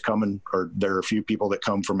 Nobody's coming, or there are a few people that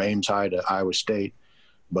come from Ames High to Iowa State,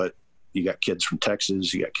 but you got kids from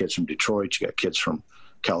Texas, you got kids from Detroit, you got kids from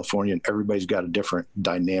California, and everybody's got a different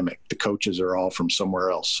dynamic. The coaches are all from somewhere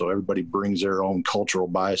else. So everybody brings their own cultural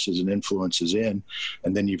biases and influences in,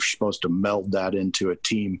 and then you're supposed to meld that into a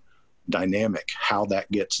team dynamic. How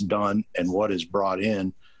that gets done and what is brought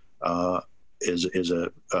in is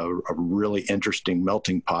a really interesting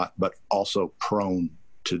melting pot, but also prone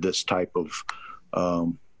to this type of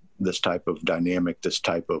dynamic, this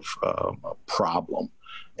type of problem.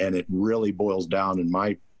 And it really boils down, in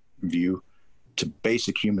my view, to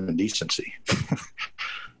basic human decency.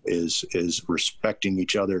 is respecting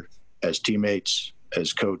each other as teammates,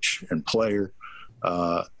 as coach and player,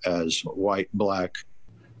 as white, black,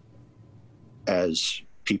 as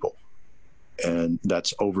people. And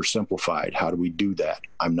that's oversimplified. How do we do that?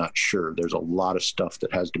 I'm not sure. There's a lot of stuff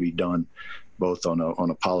that has to be done, both on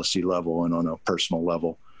a policy level and on a personal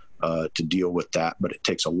level, to deal with that. But it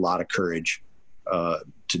takes a lot of courage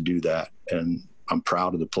to do that. And I'm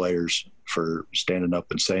proud of the players for standing up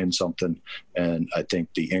and saying something. And I think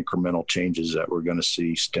the incremental changes that we're going to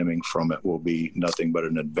see stemming from it will be nothing but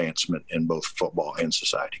an advancement in both football and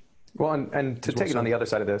society. Well, and to take it on the other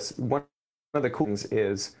side of this, one of the cool things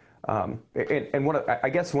is, and one of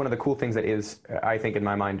the cool things that is, I think in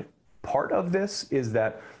my mind, part of this is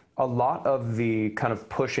that a lot of the kind of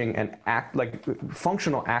pushing and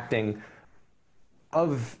functional acting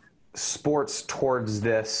of sports towards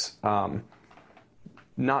this,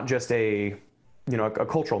 not just a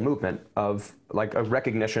cultural movement of like a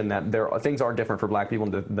recognition that things are different for black people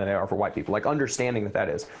than they are for white people, like understanding that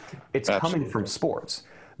it's Absolutely. Coming from sports.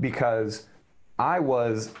 Because I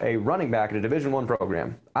was a running back at a Division I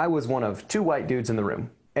program. I was one of 2 white dudes in the room,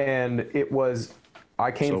 and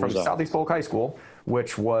I came from Southeast Polk High School,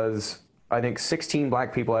 which was, I think, 16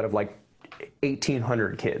 black people out of like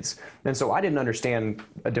 1,800 kids. And so I didn't understand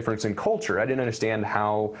a difference in culture. I didn't understand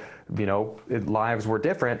how, lives were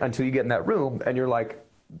different until you get in that room and you're like,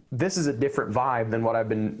 this is a different vibe than what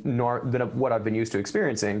I've been used to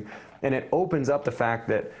experiencing. And it opens up the fact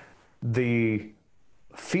that the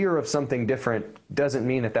fear of something different doesn't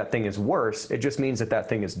mean that thing is worse. It just means that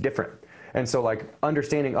thing is different. And so, like,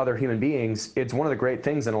 understanding other human beings, it's one of the great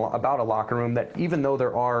things about a locker room, that even though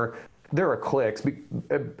there are cliques,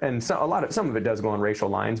 and some of it does go on racial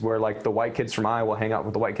lines, where like the white kids from Iowa hang out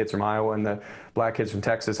with the white kids from Iowa, and the black kids from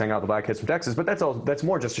Texas hang out with the black kids from Texas. But that's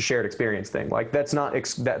more just a shared experience thing. Like that's not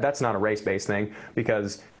a race-based thing,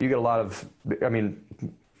 because you get a lot of,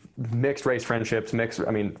 mixed race friendships.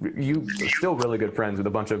 You still really good friends with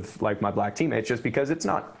a bunch of like my black teammates, just because it's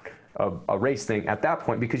not a race thing at that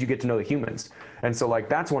point, because you get to know the humans. And so like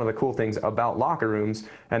that's one of the cool things about locker rooms,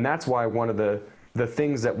 and that's why one of the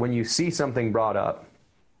things that when you see something brought up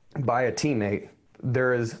by a teammate,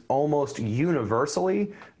 there is almost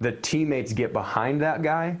universally the teammates get behind that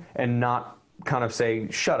guy and not kind of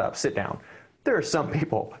say, shut up, sit down. There are some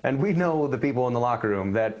people, and we know the people in the locker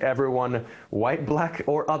room, that everyone, white, black,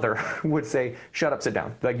 or other, would say, shut up, sit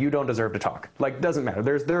down. Like, you don't deserve to talk. Like, doesn't matter.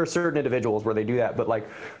 There are certain individuals where they do that, but like,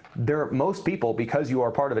 most people, because you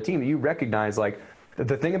are part of a team, you recognize, like,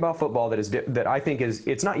 the thing about football that I think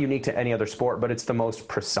it's not unique to any other sport, but it's the most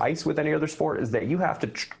precise with any other sport, is that you have to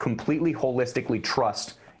completely holistically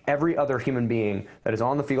trust every other human being that is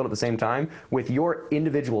on the field at the same time with your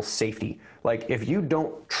individual safety. Like, if you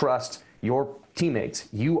don't trust your teammates,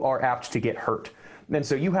 you are apt to get hurt. And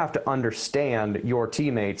so you have to understand your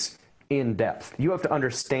teammates in depth. You have to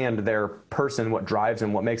understand their person, what drives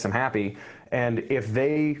them, what makes them happy. And if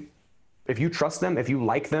you trust them, if you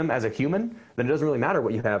like them as a human, then it doesn't really matter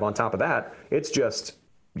what you have on top of that. It's just,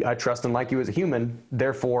 I trust and like you as a human,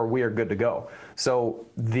 therefore we are good to go. So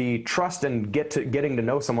the trust and getting to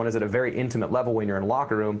know someone is at a very intimate level when you're in a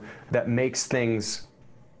locker room, that makes things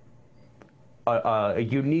a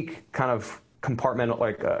unique kind of compartment,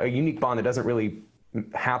 like a unique bond that doesn't really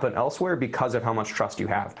happen elsewhere because of how much trust you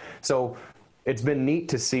have. So it's been neat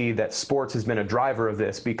to see that sports has been a driver of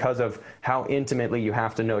this because of how intimately you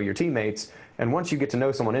have to know your teammates. And once you get to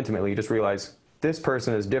know someone intimately, you just realize this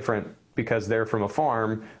person is different because they're from a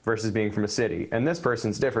farm versus being from a city. And this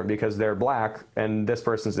person's different because they're black, and this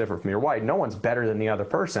person's different from you're white. No one's better than the other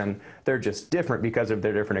person. They're just different because of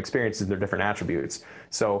their different experiences, their different attributes.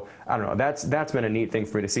 So I don't know, that's been a neat thing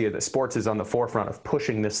for me to see, that sports is on the forefront of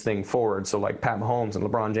pushing this thing forward. So like Pat Mahomes and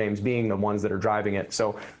LeBron James being the ones that are driving it.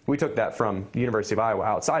 So we took that from the University of Iowa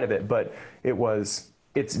outside of it, but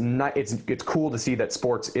it's cool to see that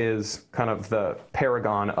sports is kind of the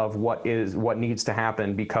paragon of what needs to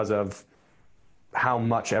happen because of how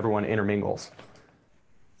much everyone intermingles.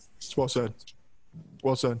 It's well said.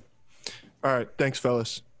 Well said. All right. Thanks,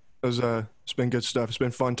 fellas. It's been good stuff. It's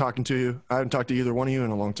been fun talking to you. I haven't talked to either one of you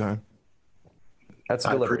in a long time. That's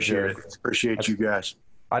I deliberate, appreciate Jared. it. Appreciate you guys.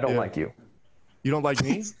 I don't like you. You don't like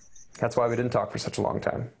me? That's why we didn't talk for such a long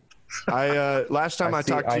time. Last time I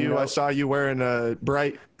talked to you, I saw you wearing a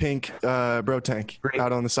bright pink bro tank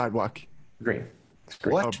out on the sidewalk. Green.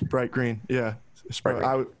 What? Oh, bright green. Yeah.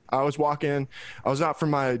 Bright I was walking. I was out for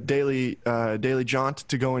my daily jaunt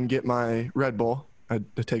to go and get my Red Bull. I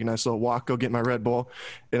take a nice little walk, go get my Red Bull,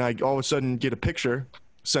 and I all of a sudden get a picture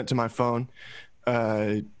sent to my phone.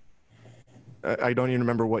 I don't even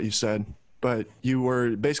remember what you said, but you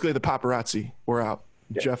were basically the paparazzi were out.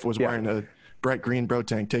 Yeah. Jeff was wearing a bright green bro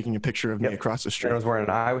tank, taking a picture of me across the street. And I was wearing an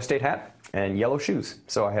Iowa State hat and yellow shoes.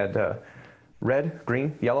 So I had red,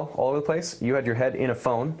 green, yellow all over the place. You had your head in a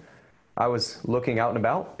phone. I was looking out and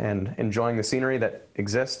about and enjoying the scenery that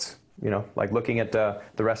exists, like looking at the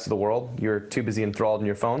rest of the world. You're too busy enthralled in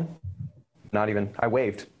your phone. I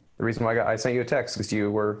waved. The reason why I sent you a text is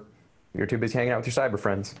because you're too busy hanging out with your cyber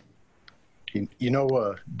friends.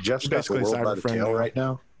 Jeff's got the world by the tail right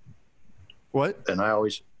now. What? And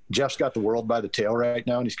Jeff's got the world by the tail right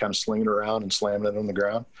now, and he's kind of slinging it around and slamming it on the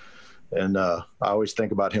ground. And I always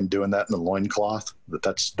think about him doing that in the loincloth.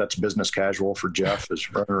 That's business casual for Jeff,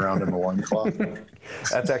 is running around in the loincloth.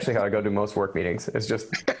 That's actually how I go to most work meetings. It's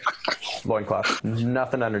just loincloth,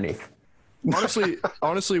 nothing underneath.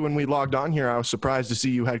 Honestly, when we logged on here, I was surprised to see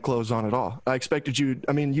you had clothes on at all. I expected you.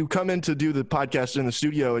 I mean, you come in to do the podcast in the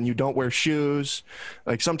studio and you don't wear shoes.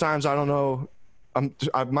 Like sometimes, I don't know.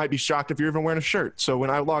 I might be shocked if you're even wearing a shirt. So when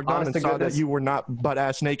I logged on and saw that you were not butt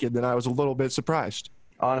ass naked, then I was a little bit surprised.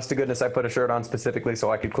 Honest to goodness, I put a shirt on specifically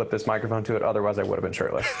so I could clip this microphone to it. Otherwise, I would have been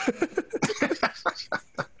shirtless.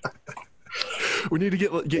 We need to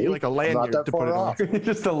get you like a lanyard to put it on.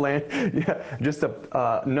 Just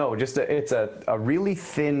a it's a really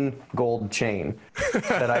thin gold chain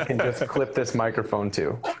that I can just clip this microphone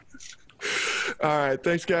to. All right,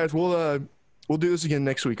 thanks guys. We'll do this again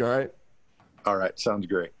next week. All right. All right, sounds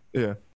great. Yeah.